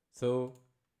 So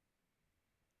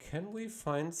can we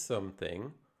find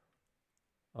something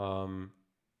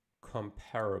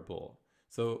comparable?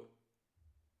 So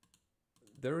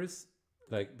there is,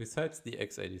 like, besides the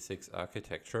x86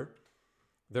 architecture,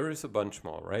 there is a bunch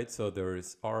more, right? So there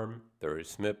is ARM, there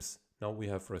is MIPS, now we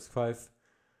have RISC-V.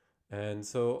 And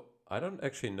so I don't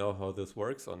actually know how this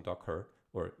works on Docker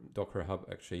or Docker Hub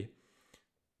actually.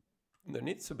 There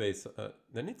needs to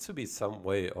be some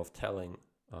way of telling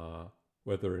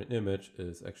whether an image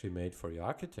is actually made for your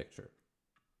architecture.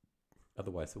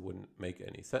 Otherwise it wouldn't make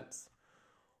any sense.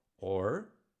 Or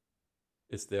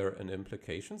is there an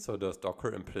implication? So does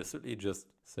Docker implicitly just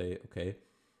say, okay,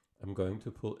 I'm going to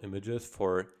pull images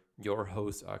for your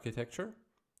host architecture?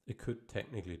 It could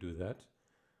technically do that.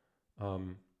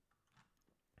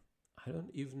 I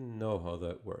don't even know how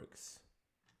that works.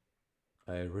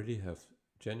 I really have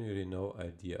genuinely no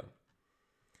idea.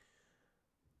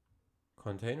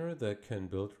 Container that can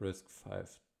build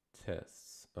RISC-V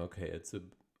tests. Okay, it's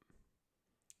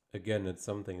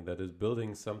something that is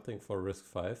building something for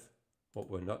RISC-V. what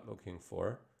we're not looking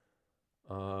for.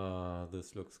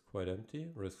 This looks quite empty.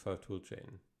 RISC-V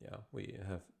toolchain. Yeah, we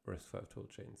have RISC-V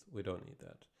toolchains. We don't need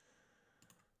that.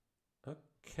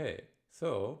 Okay,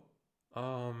 so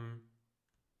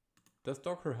does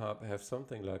Docker Hub have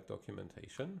something like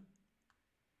documentation?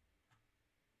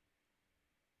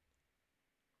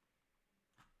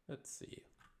 Let's see.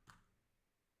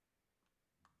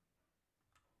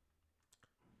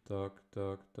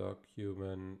 Docu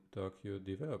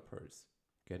developers.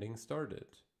 Getting started.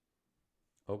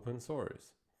 Open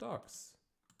source. Docs.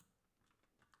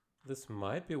 This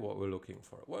might be what we're looking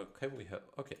for. What can we have?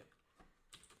 Okay.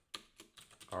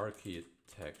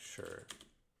 Architecture.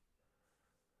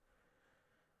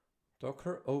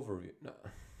 Docker overview. No.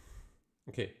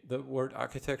 Okay, the word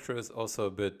architecture is also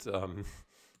a bit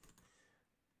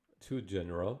too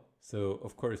general. So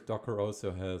of course Docker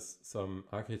also has some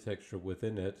architecture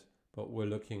within it, but we're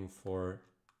looking for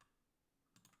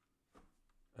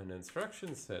an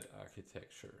instruction set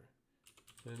architecture.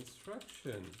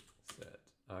 Instruction set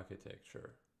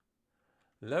architecture.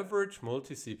 Leverage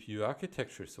multi-CPU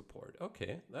architecture support.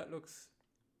 Okay, that looks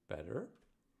better.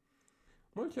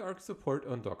 Multi-arch support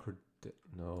on Docker.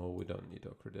 No, we don't need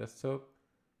Docker desktop.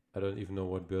 I don't even know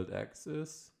what build X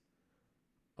is.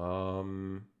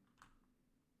 Build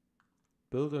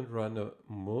and run a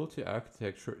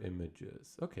multi-architecture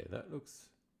images. Okay, that looks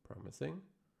promising.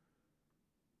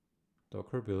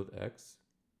 Docker build X.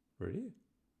 Really?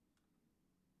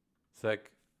 It's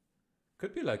like,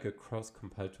 could be like a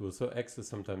cross-compile tool. So X is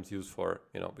sometimes used for,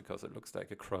 because it looks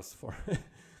like a cross for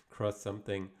cross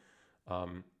something.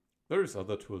 There's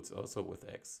other tools also with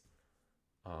X.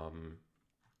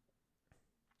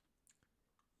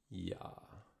 Yeah.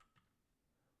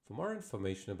 For more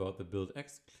information about the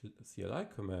buildx CLI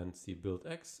command, see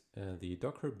buildx and the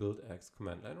docker buildx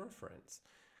command line reference.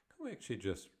 Can we actually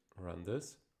just run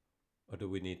this? Or do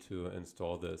we need to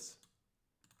install this?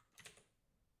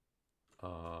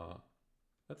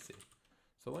 Let's see.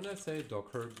 So when I say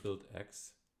docker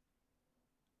buildx,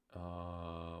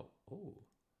 oh,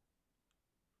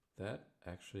 that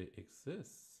actually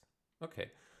exists.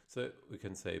 Okay, so we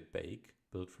can say bake,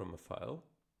 build from a file,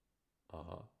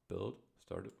 build,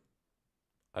 start.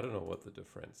 I don't know what the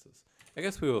difference is. I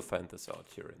guess we will find this out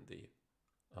here in the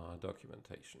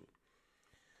documentation.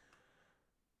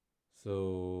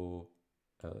 So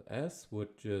ls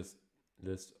would just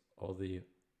list all the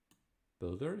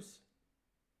builders.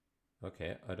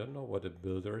 Okay, I don't know what a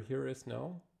builder here is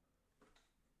now.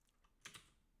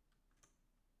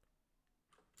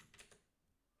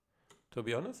 To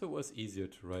be honest, it was easier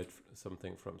to write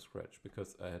something from scratch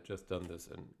because I had just done this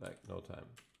in like no time.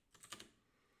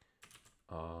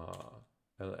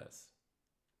 ls.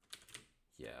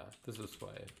 Yeah, this is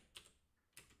why.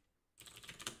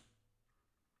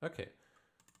 Okay.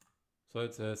 So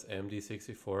it says AMD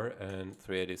 64 and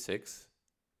 386.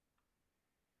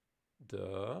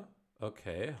 Duh.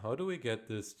 Okay, how do we get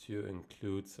this to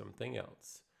include something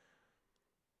else?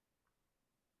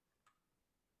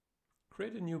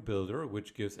 Create a new builder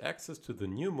which gives access to the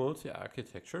new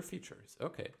multi-architecture features.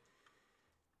 Okay.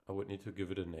 I would need to give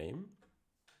it a name.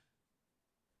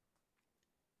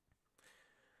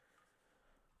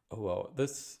 Oh wow,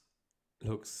 this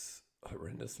looks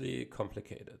horrendously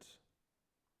complicated.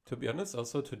 To be honest,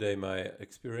 also today my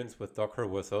experience with Docker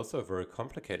was also very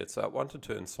complicated. So I wanted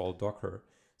to install Docker.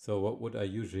 So what would I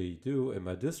usually do in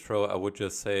my distro? I would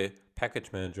just say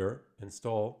package manager,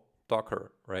 install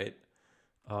Docker, right?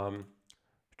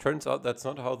 Turns out that's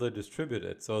not how they distribute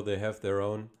it. So they have their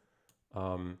own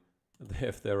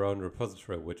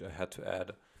repository, which I had to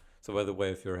add. So by the way,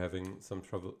 if you're having some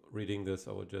trouble reading this,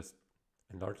 I will just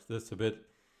enlarge this a bit.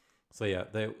 So yeah,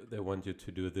 they want you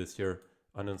to do this here.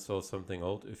 Uninstall something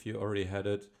old if you already had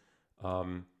it.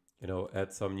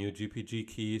 Add some new GPG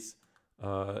keys,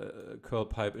 curl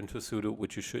pipe into sudo,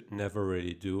 which you should never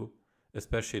really do,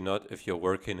 especially not if you're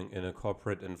working in a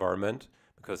corporate environment,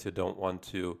 because you don't want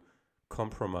to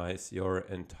compromise your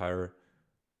entire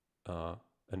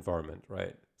environment,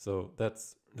 right? So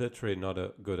that's literally not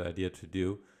a good idea to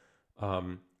do.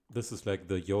 This is like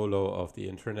the YOLO of the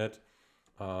internet.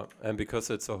 And because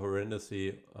it's so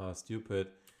horrendously stupid,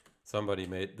 somebody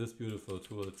made this beautiful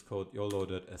tool. It's called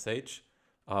YOLO.sh,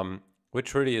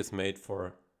 which really is made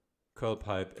for curl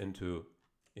pipe into,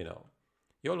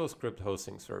 YOLO script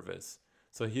hosting service.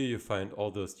 So here you find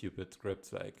all those stupid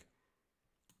scripts like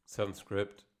some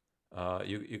script.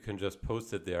 You can just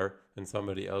post it there and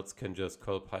somebody else can just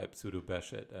curl pipe sudo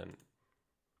bash it and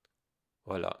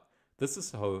voila. This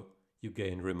is how you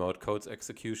gain remote codes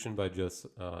execution by just,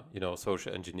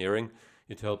 social engineering.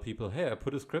 You tell people, hey, I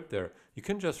put a script there. You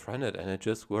can just run it and it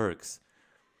just works.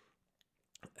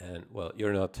 And well,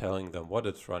 you're not telling them what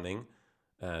it's running,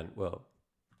 and well,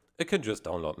 it can just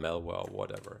download malware or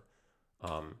whatever,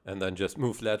 and then just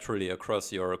move laterally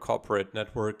across your corporate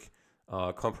network,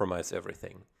 compromise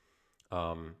everything.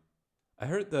 I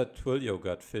heard that Twilio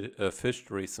got phished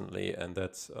recently, and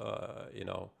that's you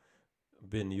know,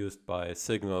 been used by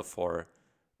Signal for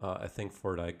I think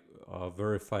for like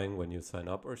verifying when you sign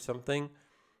up or something.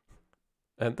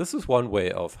 And this is one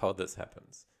way of how this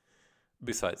happens,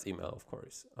 besides email, of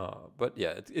course. But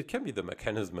yeah, it can be the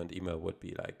mechanism, and email would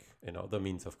be like, you know, the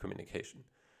means of communication.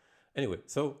 Anyway,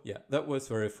 so yeah, that was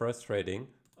very frustrating.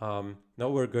 Now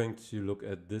we're going to look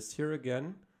at this here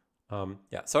again.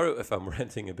 Yeah, sorry if I'm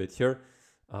ranting a bit here.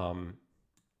 Yeah,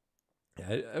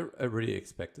 I really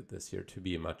expected this here to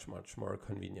be much more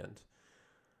convenient.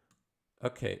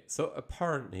 Okay, so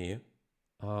apparently,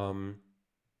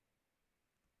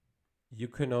 you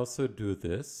can also do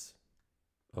this.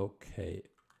 Okay,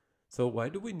 so why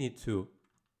do we need to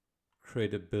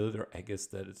create a builder? I guess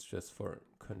that it's just for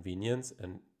convenience,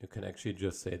 and you can actually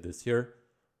just say this here,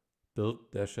 build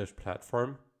 --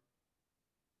 platform,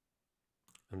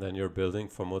 and then you're building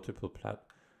for multiple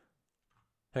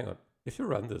Hang on, if you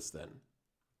run this then,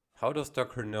 how does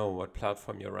Docker know what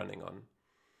platform you're running on?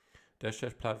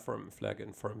 -- platform flag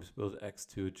informs build X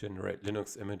to generate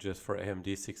Linux images for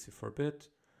AMD 64-bit.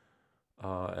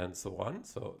 And so on.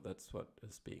 So that's what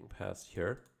is being passed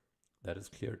here. That is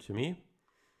clear to me.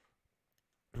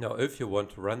 Now, if you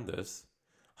want to run this,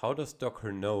 how does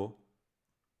Docker know?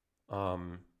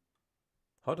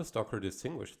 How does Docker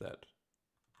distinguish that?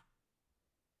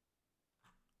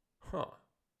 Huh.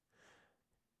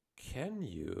 Can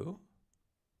you?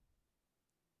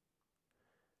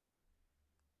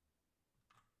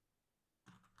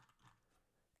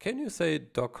 Can you say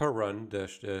docker run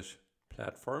 --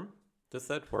 platform? Does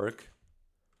that work?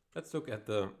 Let's look at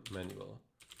the manual.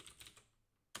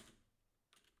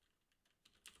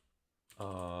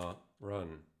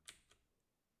 Run.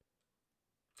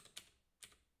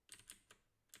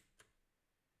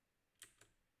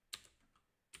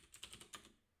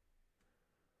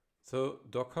 So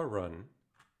docker run.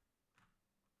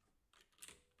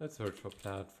 Let's search for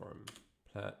platform.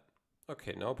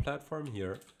 Okay, now platform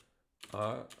here.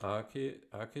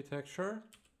 Architecture.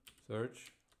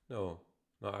 Search. No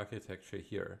architecture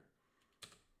here.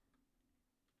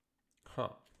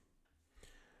 Huh.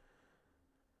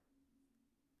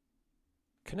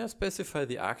 Can I specify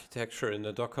the architecture in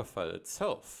the Dockerfile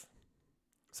itself?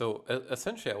 So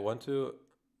essentially, I want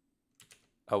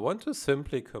to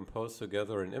simply compose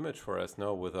together an image for us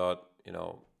now without, you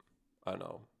know, I don't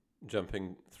know,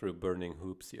 jumping through burning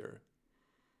hoops here,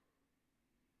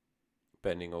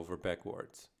 bending over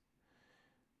backwards.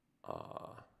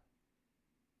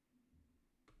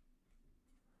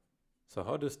 So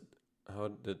how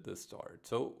did this start?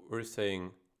 So we're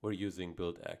saying we're using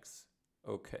build X.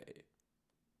 Okay.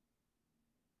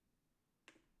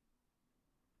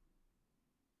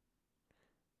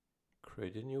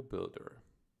 Create a new builder.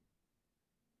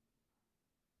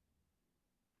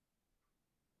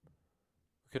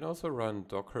 We can also run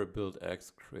docker build X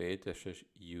create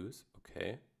 --use.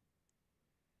 Okay.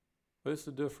 What is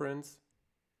the difference?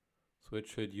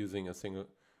 Switch it using a single.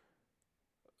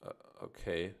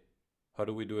 Okay. How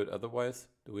do we do it otherwise?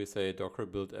 Do we say docker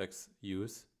build X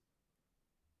use?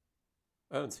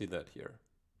 I don't see that here.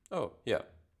 Oh, yeah.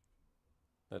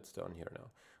 That's down here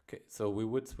now. Okay, so we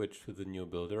would switch to the new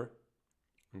builder.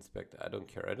 Inspect. I don't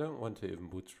care. I don't want to even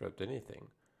bootstrap anything.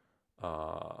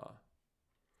 Oh,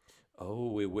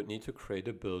 we would need to create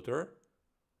a builder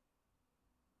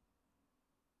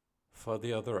for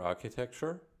the other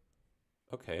architecture.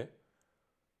 Okay.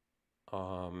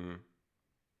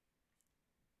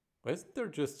 Why isn't there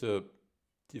just a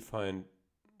defined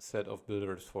set of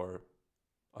builders for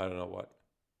I don't know what?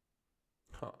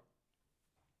 Huh.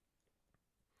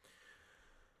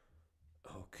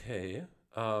 Okay.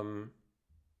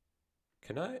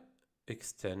 Can I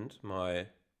extend my,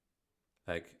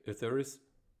 like, if there is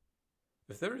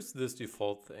this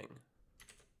default thing?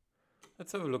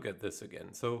 Let's have a look at this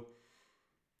again. So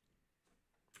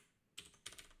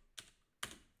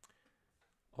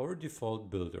our default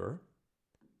builder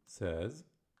says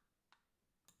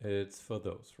it's for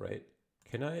those, right?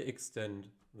 Can I extend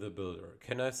the builder?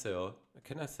 Can I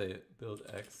say build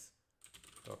X,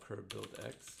 docker build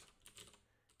X?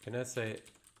 Can I say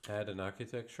add an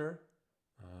architecture?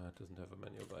 It doesn't have a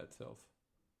menu by itself.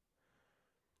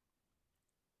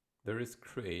 There is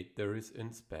create, there is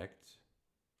inspect.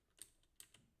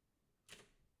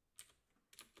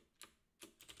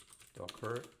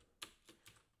 Docker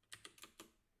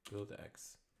build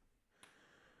X.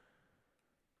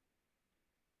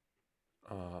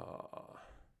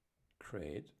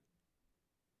 create,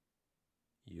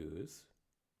 use,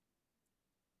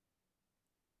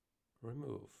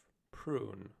 remove,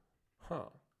 prune.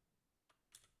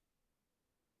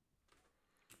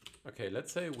 Okay,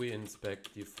 let's say we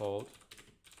inspect default.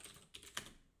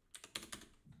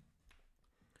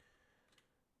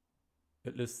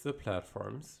 It lists the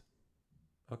platforms.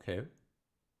 Okay.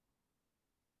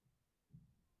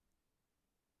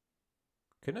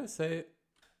 Can I say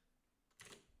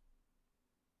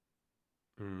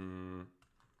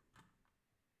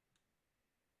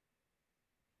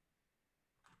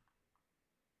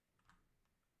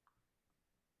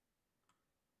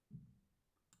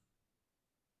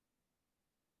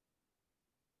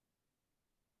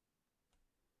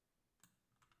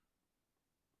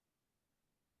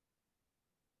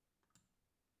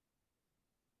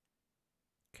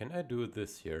can I do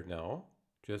this here now,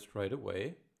 just right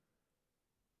away,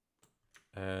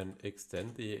 and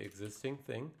extend the existing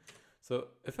thing? So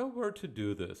if I were to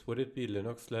do this, would it be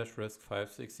Linux/RISC-V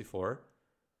 64?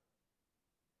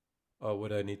 Or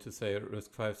would I need to say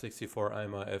RISC-V 64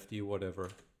 IMA FD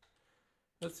whatever?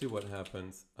 Let's see what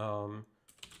happens.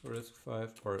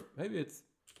 RISC-V, or maybe it's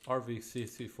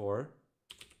RVCC4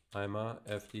 IMA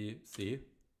FDC.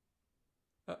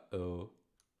 Uh-oh.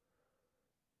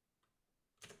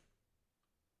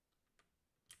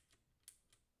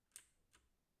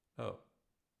 Oh.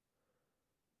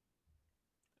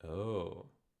 Oh.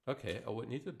 Okay, I would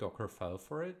need a Dockerfile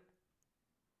for it.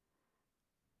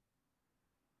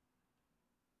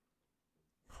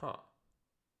 Huh.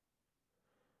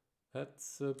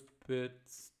 That's a bit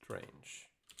strange.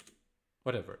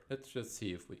 Whatever, let's just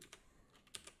see if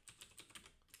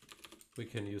we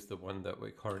can use the one that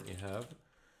we currently have.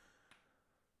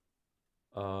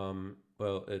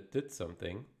 Well, it did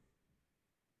something.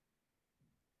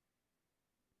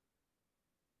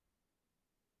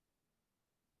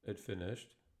 It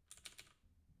finished.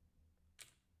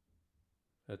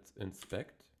 Let's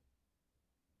inspect.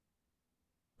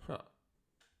 Huh.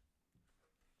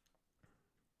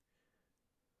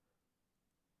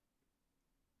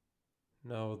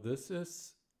 Now this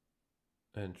is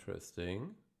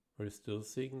interesting. We're still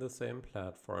seeing the same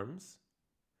platforms.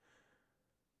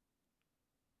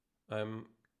 I'm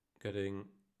getting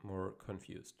more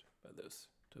confused by this,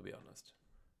 to be honest.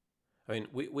 I mean,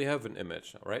 we have an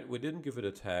image, right? We didn't give it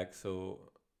a tag,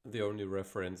 so the only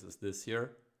reference is this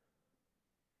here.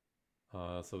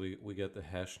 So we get the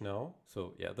hash now.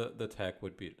 So yeah, the tag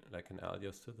would be like an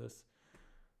alias to this.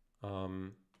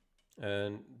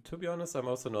 And to be honest, I'm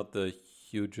also not the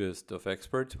hugest of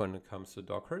experts when it comes to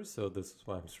Docker, so this is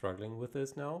why I'm struggling with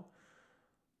this now.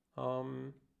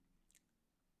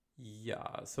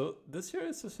 Yeah, so this here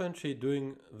is essentially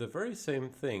doing the very same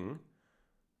thing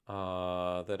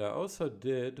that I also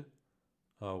did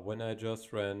when I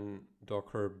just ran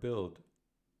docker build,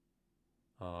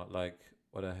 like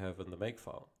what I have in the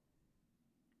makefile.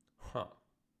 Huh.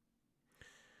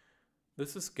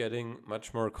 This is getting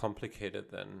much more complicated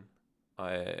than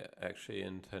I actually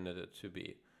intended it to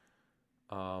be.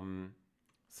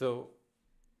 So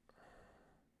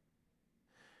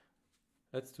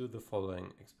let's do the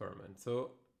following experiment.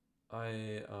 So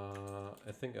I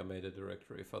think I made a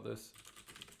directory for this.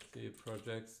 See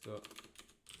projects.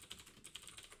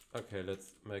 Okay,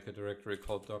 let's make a directory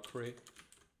called dockery.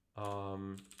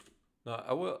 Now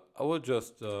I will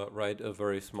just write a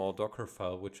very small Docker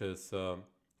file, which is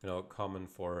common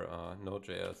for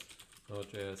Node.js.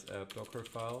 Node.js app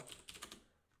Dockerfile.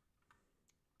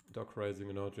 Dockerizing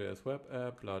a Node.js web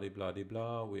app, blah blah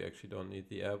blah. We actually don't need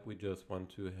the app. We just want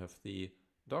to have the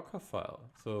Docker file.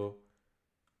 So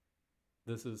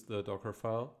this is the Docker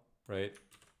file, right?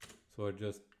 So we're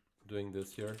just doing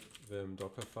this here, vim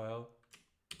Dockerfile.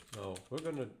 No, we're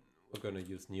gonna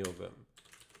use neovim.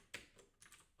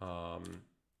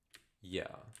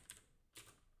 Yeah.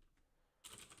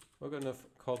 We're gonna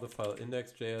call the file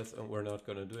index.js, and we're not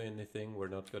gonna do anything. We're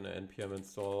not gonna npm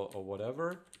install or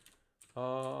whatever.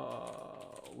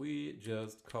 We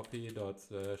just copy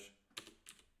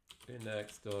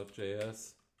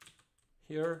 ./index.js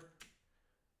here.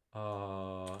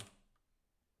 Node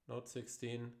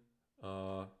 16.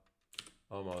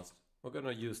 Almost. We're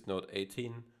gonna use node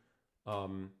 18.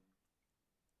 And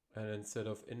instead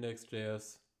of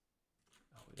index.js,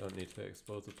 we don't need to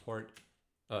expose the port.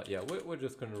 Yeah, we're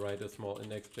just going to write a small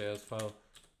index.js file.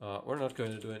 We're not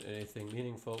going to do anything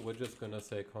meaningful. We're just going to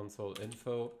say console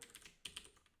info.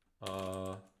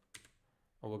 And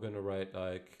we're going to write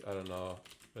like, I don't know,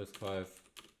 RISC-V.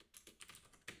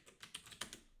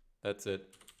 That's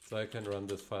it. So I can run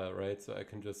this file, right? So I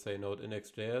can just say node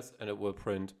index.js and it will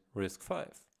print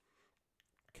RISC-V.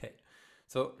 Okay.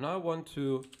 So now I want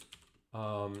to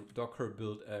Docker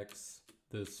build X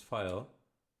this file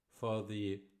for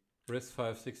the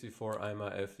RISC-V 64 IMA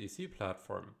FDC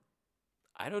platform.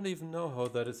 I don't even know how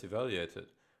that is evaluated.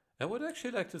 I would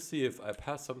actually like to see if I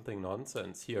pass something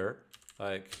nonsense here,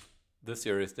 like this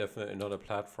here is definitely not a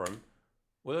platform.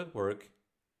 Will it work?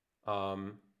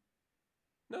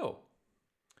 No.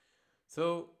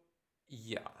 So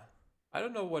yeah, I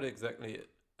don't know what exactly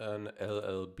an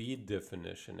LLB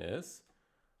definition is.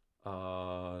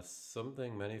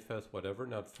 Something manifest, whatever,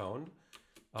 not found.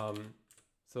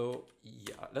 So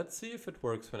yeah, let's see if it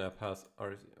works when I pass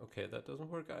RISC. Okay, that doesn't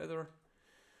work either.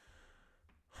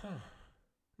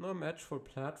 No match for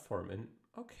platform. And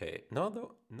okay, now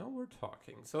we're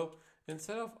talking. So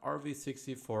instead of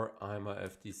RV64 IMA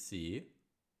FDC,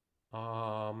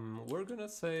 we're gonna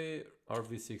say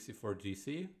RV64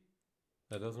 GC.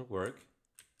 That doesn't work.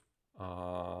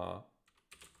 How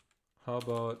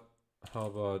about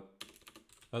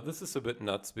this is a bit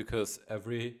nuts because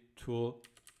every tool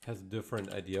has a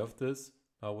different idea of this.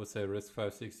 I would say RISC-V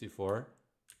 64.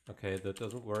 Okay, that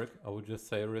doesn't work. I would just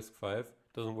say RISC-V.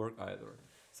 Doesn't work either.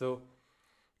 So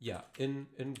yeah, in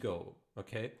Go,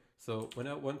 okay? So when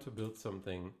I want to build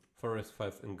something for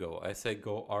RISC-V in Go, I say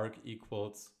go arg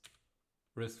equals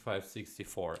RISC-V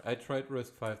 64. I tried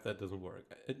RISC-V, that doesn't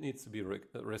work. It needs to be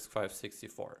RISC-V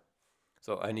 64.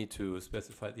 So I need to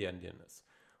specify the endianness,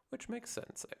 which makes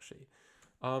sense actually.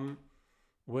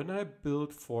 When I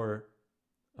build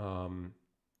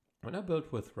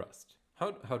with Rust,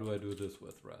 how do I do this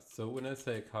with Rust? So when I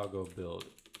say cargo build,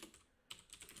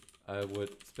 I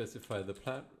would specify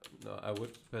I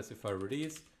would specify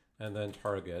release and then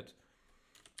target.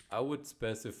 I would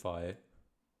specify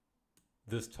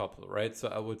this tuple, right? So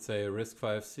I would say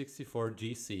RISC-V 64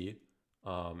 GC,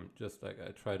 just like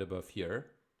I tried above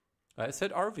here. I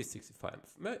said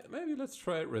RV65. Maybe let's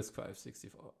try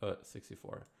RISC-V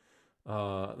 64.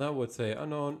 Then I would say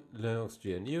unknown Linux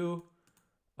GNU,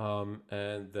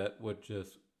 and that would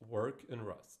just work in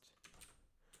Rust.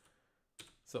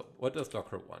 So what does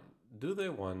Docker want? Do they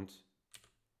want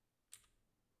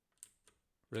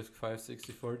RISC-V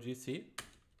 64 GC?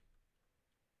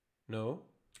 No?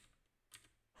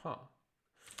 Huh.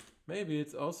 Maybe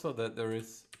it's also that there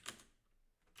is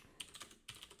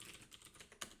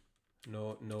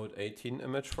no Node 18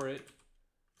 image for it.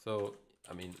 So,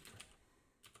 I mean,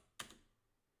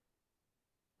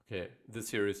 okay, this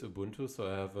here is Ubuntu, so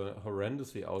I have a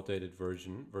horrendously outdated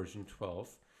version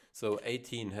 12. So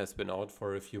 18 has been out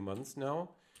for a few months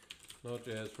now.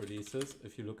 Node.js releases.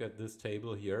 If you look at this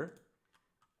table here,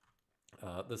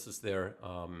 this is their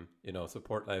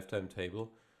support lifetime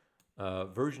table.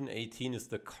 Version 18 is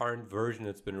the current version.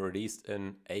 It's been released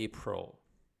in April.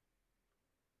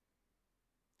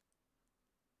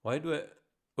 Why do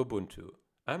Ubuntu?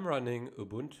 I'm running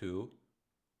Ubuntu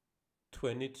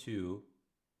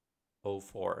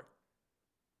 22.04.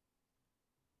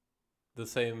 The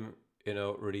same,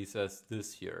 release as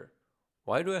this here.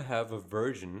 Why do I have a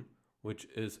version which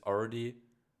is already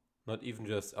not even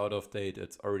just out of date,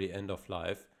 it's already end of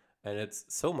life, and it's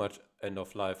so much end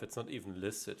of life, it's not even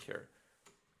listed here.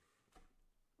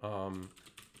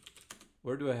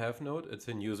 Where do I have Node? It's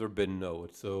in user bin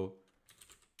Node. So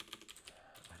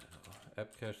I don't know,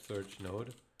 app cache search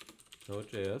Node,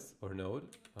 Node.js or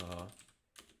Node.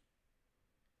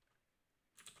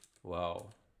 Wow.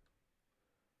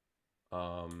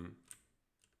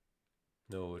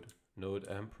 Node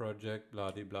M project, blah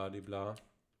blah blah.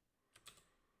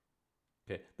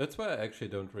 Okay, that's why I actually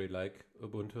don't really like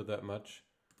Ubuntu that much.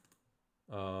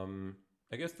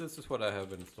 I guess this is what I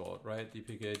have installed, right?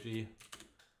 dpkg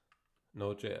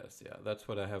Node.js, yeah, that's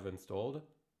what I have installed.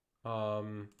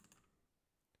 Version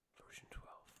 12.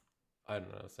 I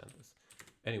don't understand this.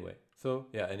 Anyway, so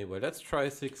yeah, let's try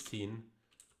 16.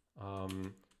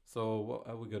 So what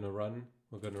are we gonna run?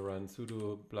 We're gonna run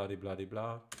sudo blah blah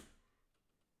blah.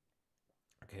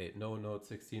 Okay, no Node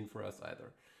 16 for us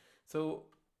either. So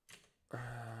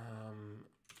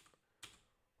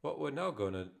what we're now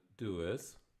gonna do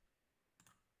is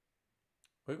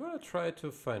we're gonna try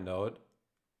to find out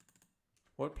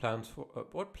what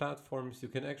platforms you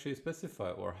can actually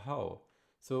specify or how.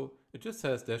 So it just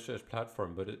says --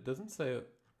 platform, but it doesn't say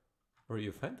where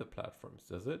you find the platforms,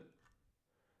 does it?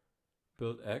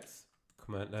 Build X,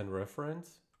 command line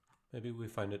reference. Maybe we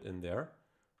find it in there.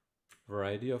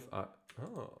 Variety of,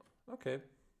 oh, okay.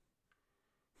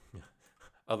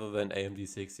 Other than AMD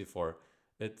 64,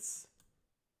 it's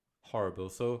horrible.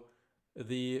 So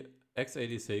the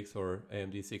x86 or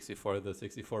AMD 64, the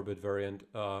 64-bit variant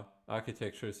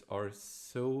architectures are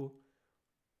so,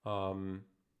 I'm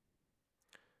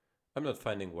not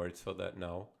finding words for that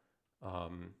now.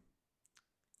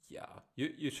 Yeah,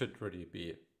 you should really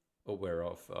be aware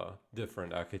of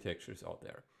different architectures out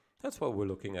there. That's why we're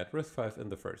looking at RISC-V in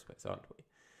the first place, aren't we?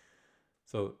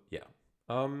 So yeah,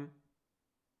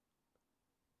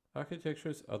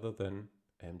 architectures other than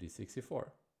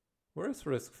AMD64. Where is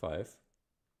RISC-V?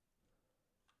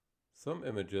 Some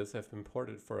images have been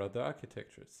ported for other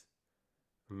architectures.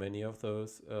 Many of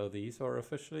these are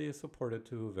officially supported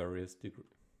to various degrees.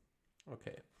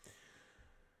 Okay.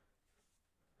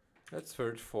 Let's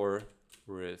search for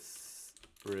RISC.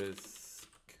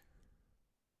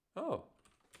 Oh,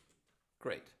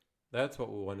 great. That's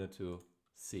what we wanted to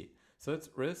see. So it's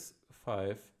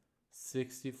RISC-V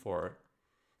 64.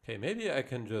 Okay, maybe I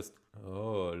can just,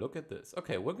 oh, look at this.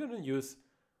 Okay, we're gonna use,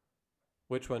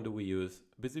 which one do we use?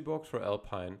 BusyBox or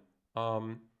Alpine?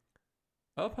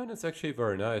 Alpine is actually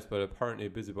very nice, but apparently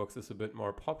BusyBox is a bit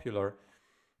more popular.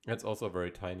 It's also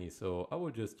very tiny, so I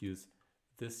will just use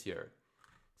this here.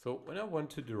 So when I want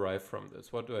to derive from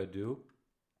this, what do?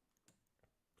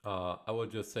 I will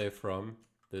just say from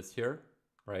this here,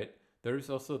 right? There is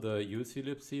also the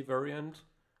UClipC variant.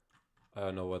 I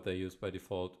don't know what they use by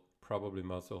default, probably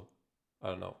Muzzle. I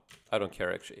don't know. I don't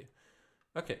care actually.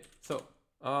 Okay, so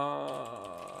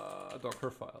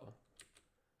Dockerfile.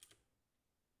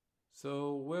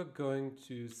 So we're going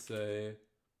to say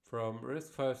from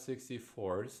RISC-V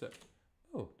 64. So,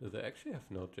 oh, do they actually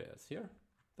have Node.js here?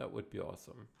 That would be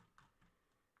awesome.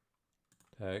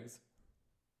 Tags,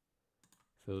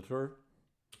 filter,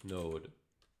 node.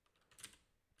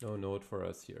 No node for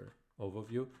us here.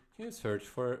 Overview. Can you search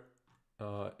for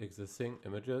existing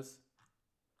images?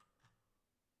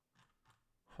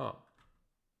 Huh.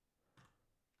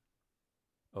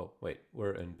 Oh, wait,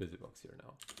 we're in BusyBox here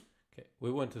now. Okay, we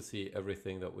want to see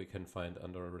everything that we can find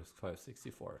under RISC-V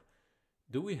 64.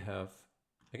 Do we have,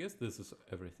 I guess this is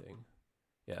everything.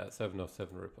 Yeah, 7 of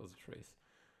 7 repositories.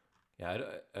 Yeah,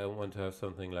 I want to have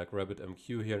something like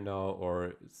RabbitMQ here now,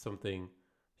 or something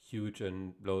huge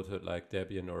and bloated like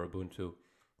Debian or Ubuntu.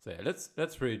 So yeah,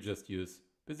 let's really just use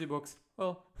BusyBox.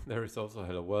 Well, there is also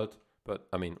Hello World, but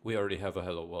I mean, we already have a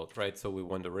Hello World, right? So we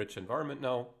want a rich environment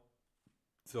now.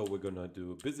 So we're gonna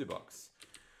do BusyBox.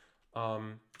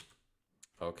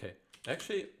 Okay,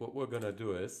 actually what we're gonna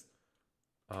do is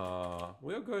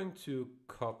we're going to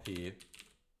copy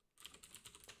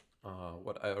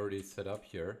what I already set up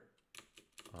here,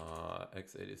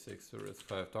 x86 to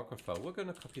RISC-V Dockerfile. We're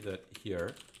gonna copy that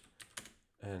here,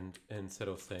 and instead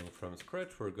of saying from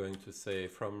scratch, we're going to say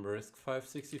from RISC-V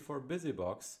 64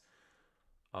 BusyBox.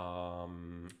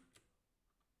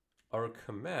 Our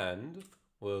command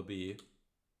will be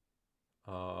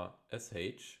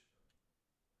sh.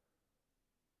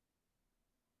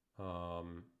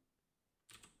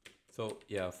 So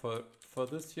yeah, for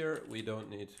this here, we don't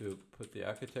need to put the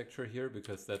architecture here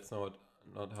because that's not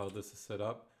how this is set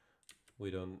up. We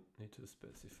don't need to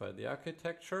specify the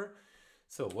architecture.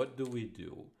 So what do?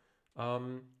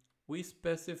 We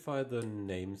specify the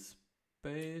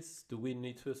namespace. Do we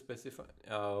need to specify?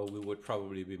 We would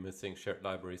probably be missing shared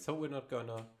library, so we're not going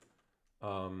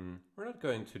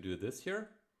to do this here.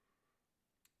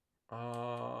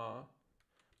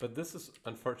 But this is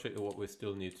unfortunately what we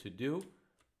still need to do.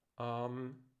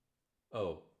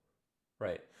 Oh,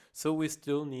 right. So we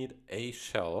still need a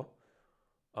shell.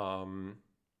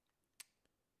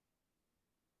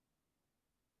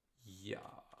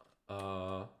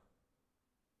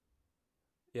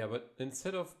 Yeah, but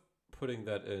instead of putting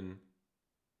that in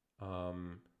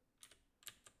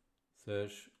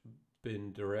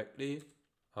 /bin directly,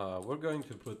 we're going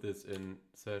to put this in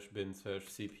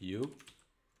 /bin/cpu.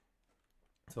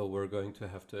 So we're going to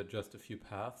have to adjust a few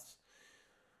paths.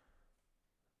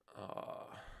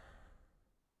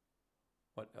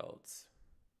 What else?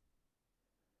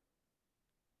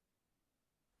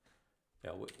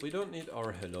 Yeah, we don't need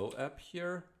our hello app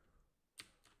here.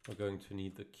 We're going to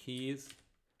need the keys.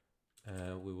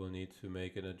 We will need to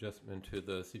make an adjustment to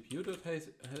the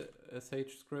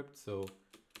cpu.sh script. So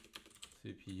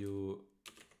CPU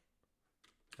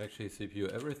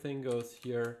everything goes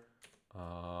here.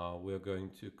 We're going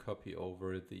to copy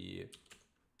over the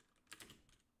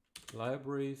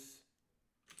libraries.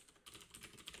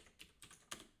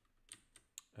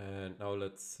 And now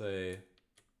let's say,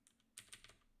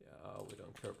 we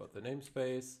don't care about the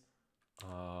namespace.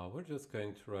 We're just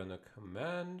going to run a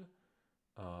command.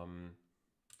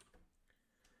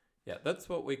 Yeah, that's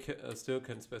what we still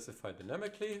can specify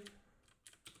dynamically.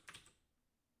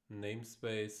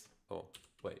 Namespace. Oh,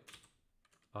 wait.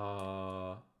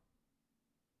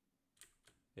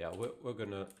 Yeah, we're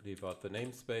gonna leave out the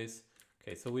namespace.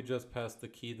 Okay, so we just passed the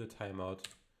key, the timeout,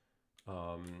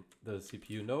 the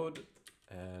CPU node,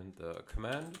 and the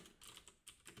command.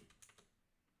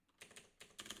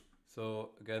 So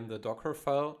again, the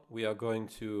Dockerfile, we are going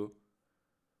to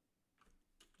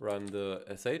run the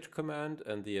sh command,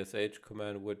 and the sh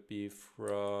command would be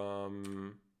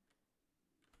from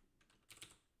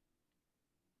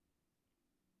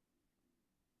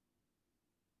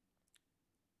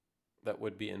that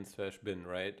would be in /bin,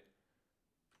 right?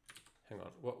 Hang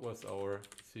on, what was our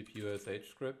CPU sh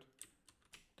script?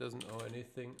 Doesn't know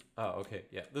anything. Ah, okay,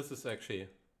 yeah, this is actually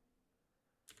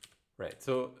right.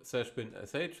 So /bin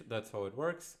sh, that's how it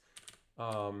works.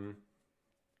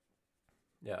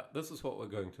 Yeah, this is what we're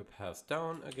going to pass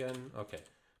down again. Okay,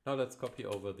 now let's copy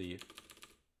over the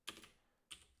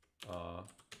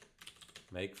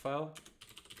make file.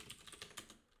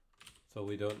 So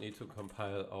we don't need to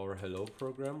compile our hello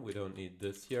program. We don't need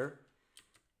this here.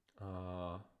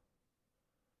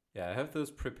 Yeah, I have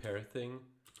this prepare thing.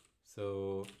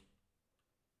 So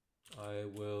I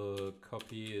will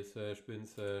copy /bin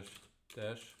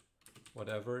 /dash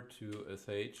whatever to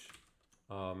sh.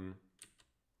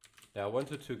 Yeah, I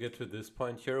wanted to get to this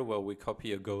point here where we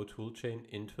copy a Go toolchain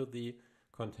into the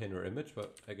container image,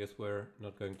 but I guess we're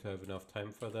not going to have enough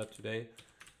time for that today.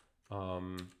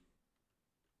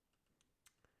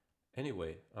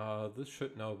 Anyway, this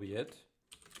should now be it.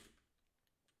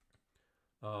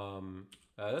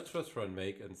 Let's just run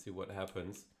make and see what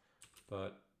happens,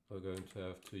 but we're going to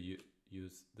have to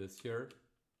use this here.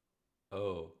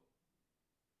 Oh,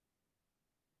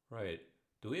 right.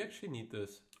 Do we actually need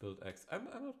this build X? I'm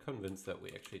not convinced that we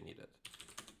actually need it.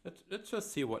 Let's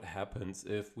just see what happens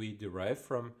if we derive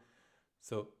from.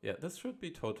 So yeah, this should be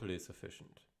totally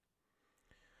sufficient.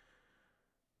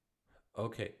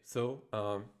 Okay, so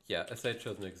yeah, sh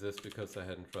doesn't exist because I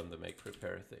hadn't run the make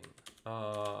prepare thing.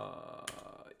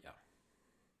 Yeah.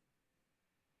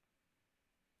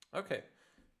 Okay.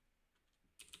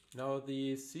 Now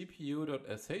the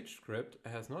cpu.sh script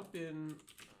has not been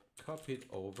copied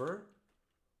over.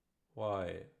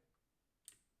 Why?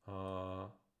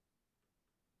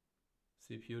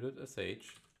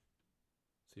 cpu.sh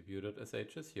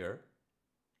is here.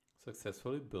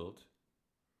 Successfully built.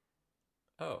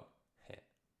 Oh.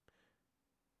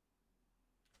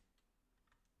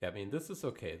 Yeah, I mean, this is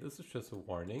okay. This is just a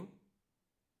warning.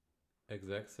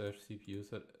 Exec /cpu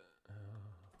set.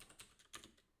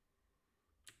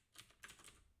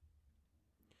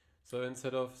 So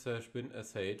instead of /bin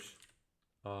sh,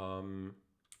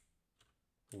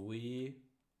 we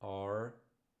are.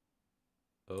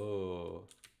 Oh.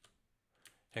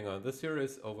 Hang on, this here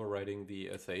is overriding the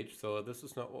sh, so this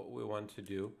is not what we want to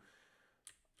do.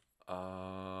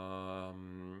 Oh,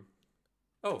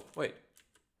 wait.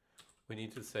 We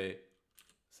need to say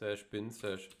 /bin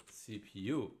 /cpu.sh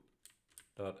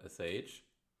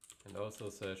and also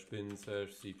 /bin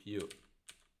 /cpu.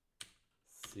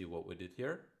 See what we did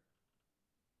here.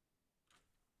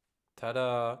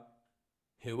 Ta-da!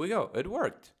 Here we go, it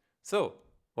worked. So,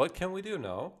 what can we do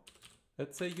now?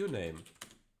 Let's say uname.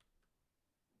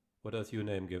 What does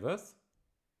uname give us?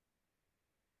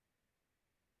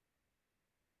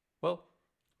 Well,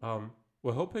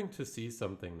 we're hoping to see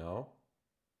something now.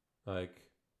 Like,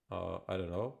 I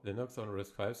don't know, Linux on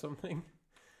RISC-V something?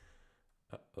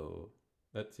 Uh-oh,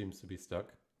 that seems to be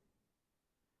stuck.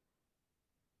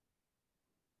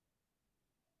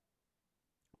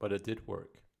 But it did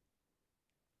work.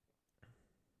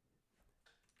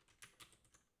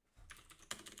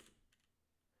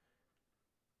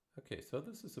 Okay, so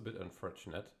this is a bit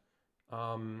unfortunate.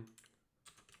 Now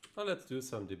let's do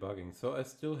some debugging. So I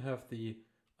still have the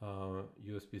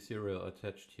USB serial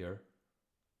attached here.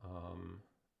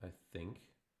 I think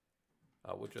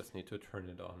I would just need to turn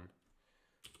it on.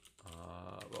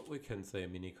 But we can say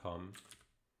minicom.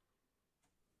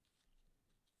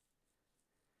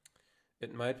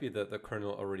 It might be that the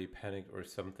kernel already panicked or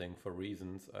something for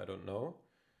reasons I don't know.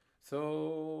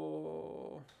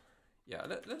 So yeah,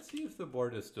 let's see if the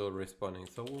board is still responding.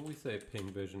 So when we say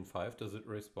ping VisionFive, does it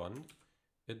respond?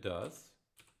 It does.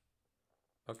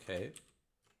 Okay.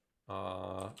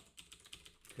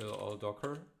 Kill all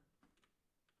Docker.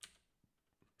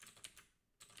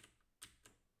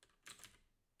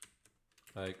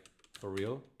 Like, for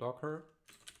real, Docker?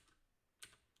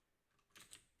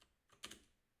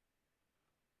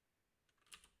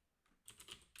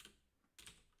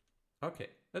 Okay,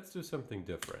 let's do something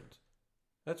different.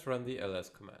 Let's run the ls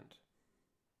command.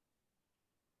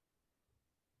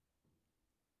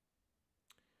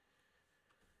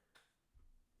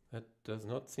 That does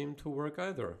not seem to work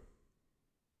either.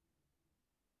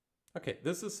 Okay,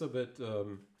 this is a bit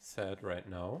sad right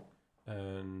now.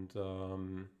 And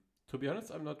To be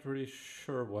honest, I'm not really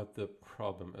sure what the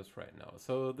problem is right now.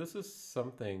 So this is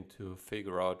something to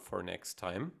figure out for next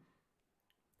time,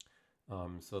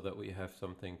 so that we have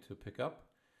something to pick up.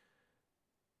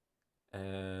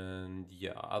 And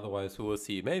yeah, otherwise we will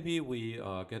see. Maybe we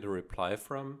get a reply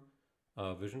from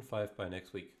VisionFive by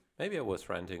next week. Maybe I was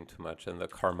ranting too much and the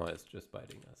karma is just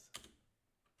biting us.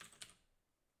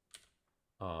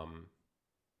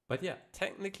 But yeah,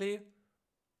 technically,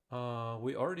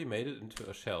 we already made it into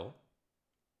a shell,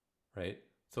 right?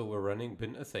 So we're running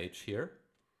bin sh here.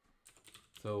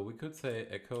 So we could say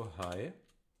echo hi.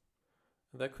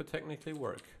 That could technically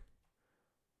work,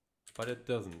 but it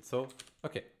doesn't. So,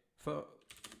 okay, for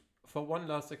one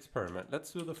last experiment,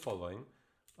 let's do the following.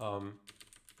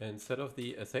 Instead of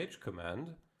the sh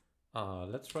command,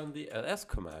 let's run the ls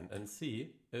command and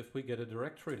see if we get a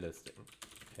directory listing.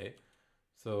 Okay,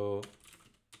 so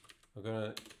we're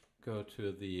gonna go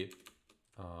to the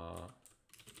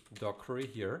Dockery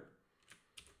here.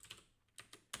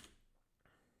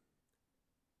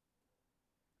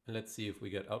 And let's see if we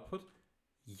get output.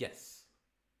 Yes,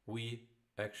 we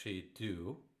actually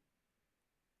do.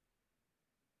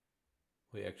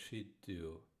 We actually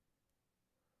do.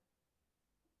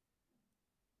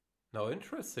 Now,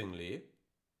 interestingly,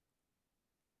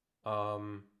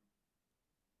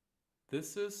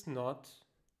 this is not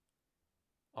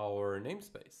our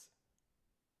namespace.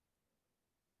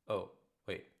 Oh,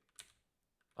 wait.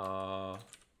 Can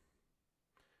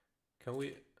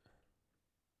we...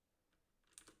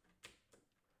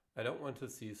 I don't want to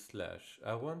see slash.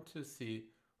 I want to see...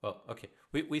 Well, okay.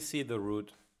 We see the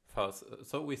root first.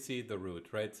 So we see the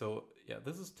root, right? So yeah,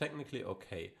 this is technically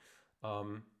okay.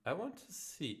 I want to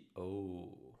see...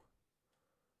 Oh.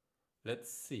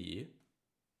 Let's see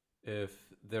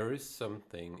if there is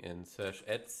something in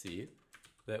 /etc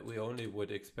that we only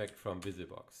would expect from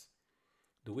BusyBox.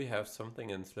 Do we have something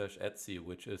in /etc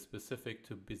which is specific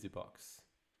to BusyBox?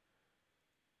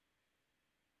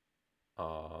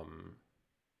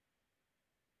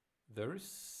 There is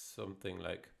something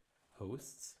like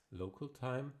hosts, local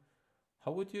time.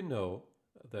 How would you know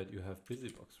that you have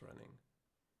BusyBox running?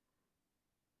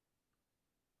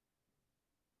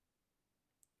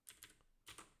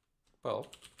 Well,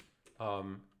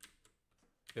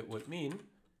 it would mean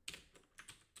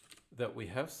that we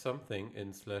have something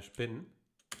in /bin,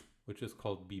 which is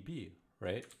called bb,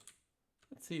 right?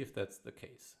 Let's see if that's the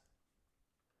case.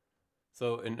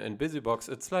 So in BusyBox,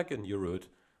 it's like in uroot.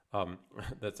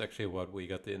 That's actually what we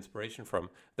got the inspiration from.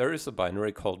 There is a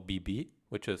binary called bb,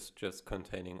 which is just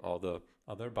containing all the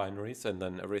other binaries, and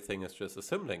then everything is just a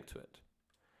symlink to it.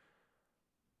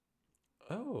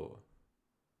 Oh.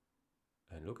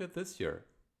 And look at this here.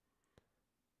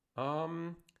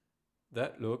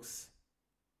 That looks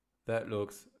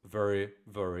very,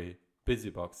 very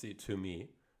BusyBoxy to me.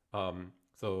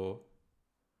 So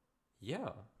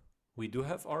yeah, we do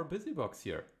have our BusyBox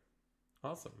here.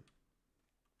 Awesome.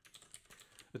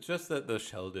 It's just that the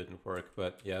shell didn't work,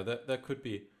 but yeah, that could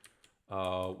be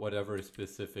whatever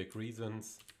specific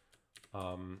reasons.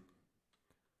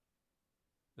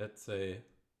 Let's say,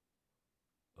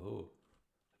 oh,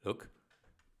 look,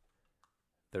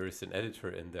 there is an editor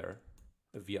in there,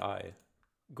 a VI,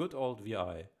 good old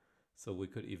VI. So we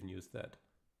could even use that.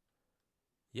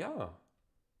 Yeah,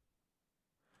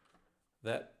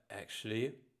 that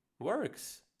actually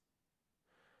works.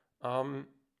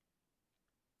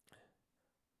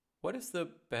 What is the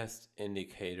best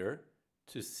indicator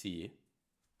to see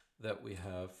that we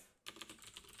have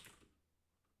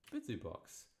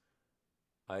BusyBox?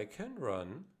 I can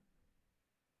run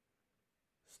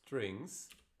strings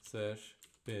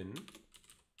 /bin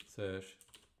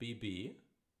 /bb,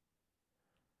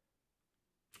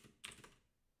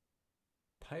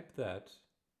 pipe that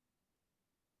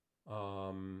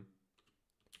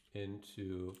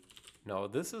into, now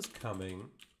this is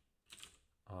coming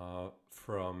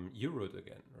from uroot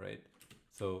again, right?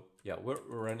 So yeah, we're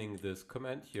running this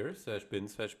command here, /bin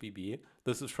 /bb.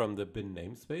 This is from the bin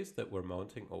namespace that we're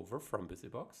mounting over from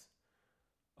BusyBox.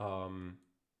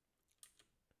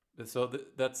 So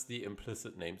that's the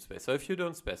implicit namespace. So if you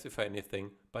don't specify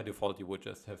anything, by default you would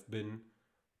just have bin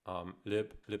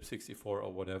lib64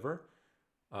 or whatever.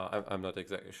 I'm not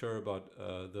exactly sure about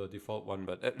the default one,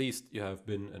 but at least you have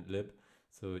bin and lib.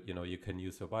 So you know you can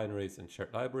use your binaries and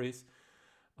shared libraries.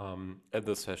 At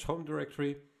the /home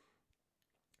directory.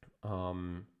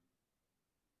 What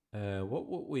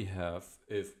would we have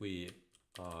if we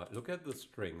look at the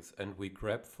strings and we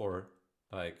grab for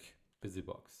like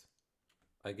BusyBox?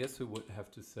 I guess we would have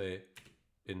to say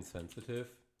insensitive.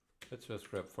 Let's just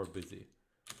grab for busy.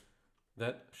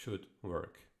 That should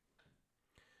work.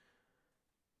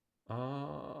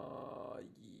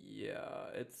 Yeah,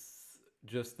 it's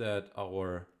just that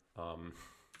our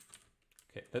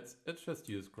okay, let's just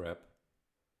use grep.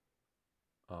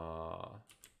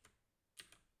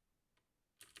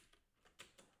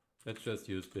 Let's just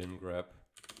use bin grep.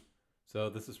 So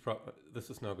this is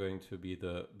now going to be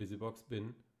the BusyBox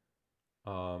bin.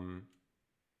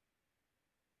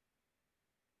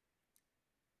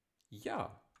 Yeah.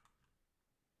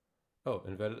 Oh,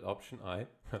 invalid option I.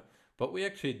 But we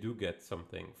actually do get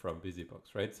something from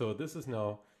BusyBox, right? So this is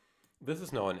now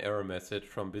an error message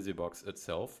from BusyBox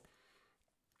itself.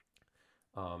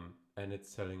 And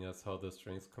it's telling us how the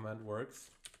strings command works.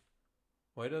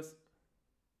 Why does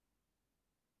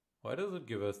it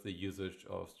give us the usage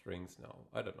of strings now?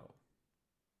 I don't know.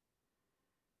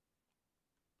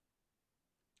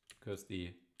 Because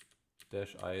the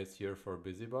 -I is here for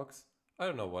BusyBox. I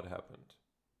don't know what happened.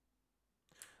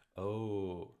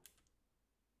 Oh.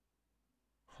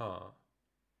 Huh.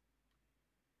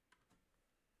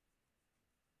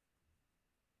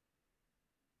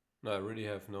 No, I really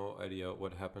have no idea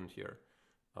what happened here.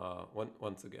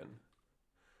 Once again,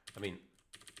 I mean,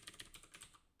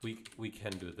 we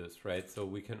can do this, right? So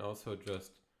we can also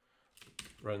just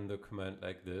run the command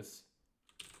like this,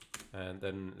 and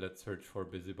then let's search for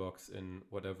BusyBox in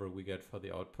whatever we get for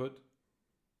the output.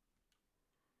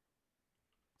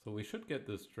 So we should get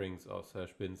the strings of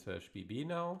 /bin/bb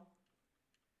now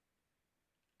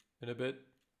in a bit.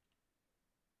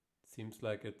 Seems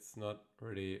like it's not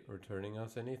really returning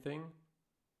us anything.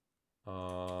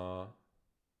 Why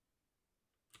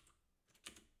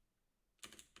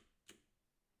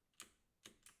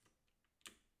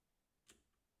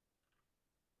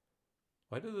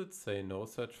does it say no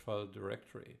such file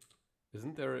directory?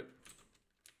 Isn't there a...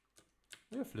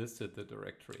 We have listed the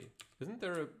directory. Isn't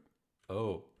there a...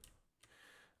 Oh.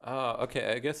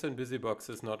 Okay, I guess in BusyBox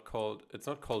it's not called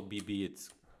BB, it's...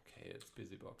 Okay, it's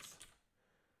BusyBox.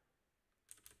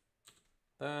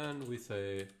 Then we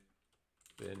say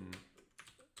bin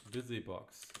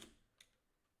BusyBox.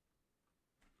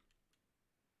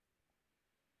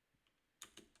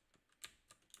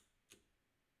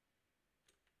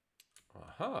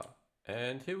 Aha,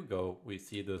 and here we go. We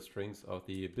see the strings of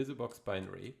the BusyBox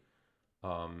binary.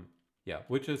 Yeah,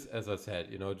 which is, as I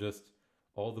said, you know, just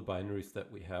all the binaries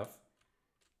that we have.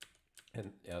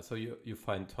 And yeah, so you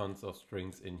find tons of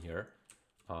strings in here.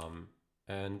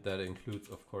 And that includes,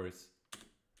 of course,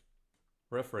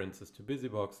 references to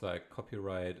BusyBox like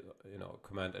copyright, you know,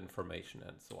 command information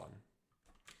and so on.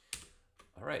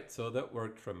 All right, so that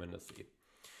worked tremendously.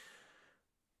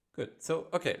 Good. So,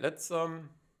 okay, let's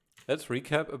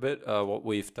recap a bit what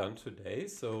we've done today.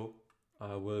 So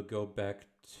I will go back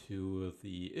to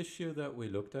the issue that we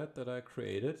looked at that I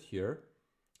created here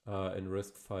in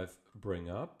RISC-V bring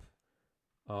up.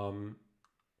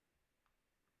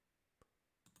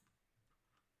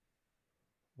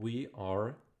 We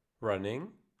are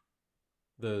running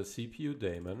the CPU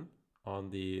daemon on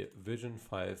the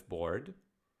VisionFive board.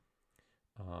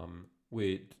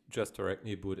 We just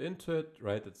directly boot into it,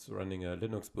 right? It's running a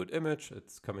LinuxBoot image.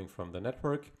 It's coming from the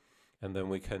network, and then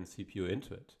we can CPU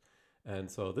into it. And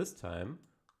so this time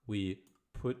we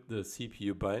put the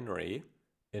CPU binary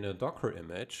in a Docker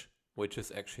image, which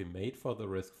is actually made for the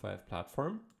RISC-V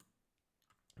platform.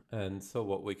 And so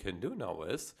what we can do now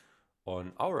is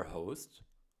on our host,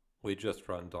 we just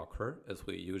run Docker as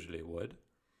we usually would.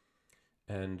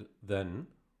 And then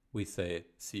we say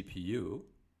CPU.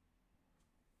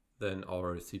 Then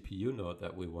our CPU node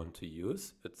that we want to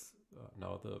use, it's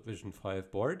now the VisionFive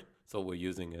board. So we're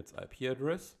using its IP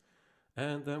address.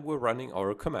 And then we're running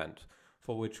our command,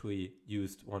 for which we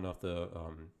used one of the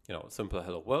you know, simple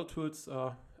hello world tools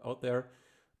out there,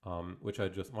 which I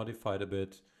just modified a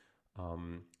bit.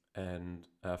 And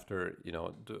after, you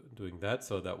know, doing that,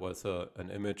 so that was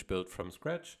an image built from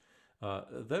scratch.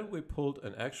 Then we pulled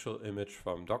an actual image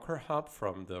from Docker Hub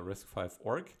from the RISC-V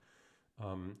org,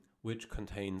 which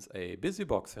contains a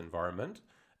BusyBox environment.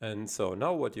 And so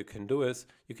now what you can do is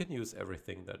you can use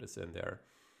everything that is in there.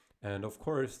 And of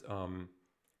course,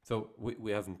 so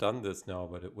we haven't done this now,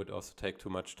 but it would also take too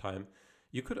much time.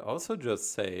 You could also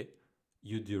just say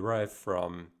you derive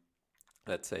from,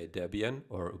 let's say, Debian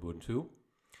or Ubuntu.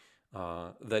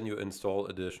 Then you install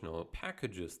additional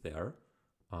packages there,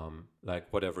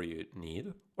 like whatever you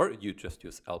need, or you just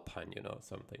use Alpine, you know,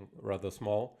 something rather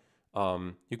small.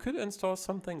 You could install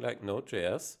something like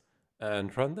Node.js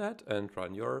and run that and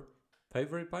run your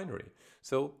favorite binary.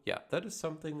 So yeah, that is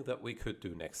something that we could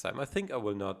do next time. I think I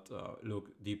will not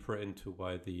look deeper into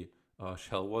why the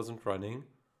shell wasn't running,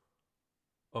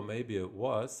 or maybe it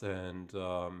was, and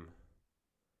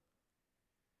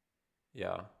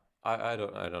yeah, I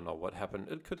don't know what happened.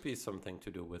 It could be something to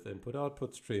do with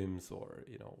input-output streams or,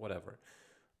 you know, whatever.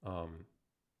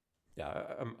 Yeah,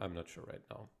 I'm not sure right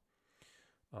now.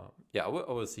 Yeah, I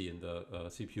will see in the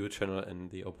CPU channel in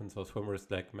the open source firmware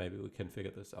Slack. Maybe we can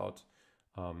figure this out.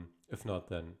 If not,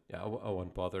 then yeah, I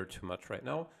won't bother too much right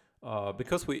now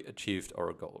because we achieved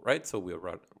our goal, right? So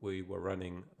we were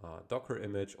running Docker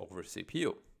image over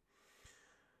CPU.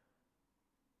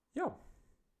 Yeah.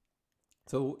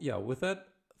 So yeah, with that,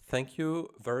 thank you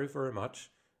very, very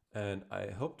much. And I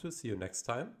hope to see you next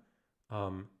time.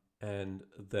 And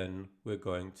then we're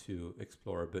going to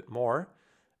explore a bit more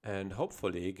and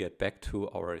hopefully get back to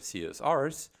our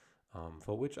CSRs,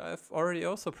 for which I've already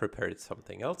also prepared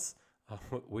something else,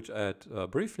 which I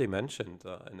had briefly mentioned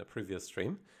in a previous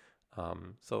stream.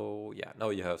 So yeah, now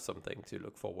you have something to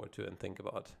look forward to and think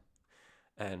about.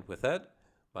 And with that,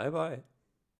 bye-bye.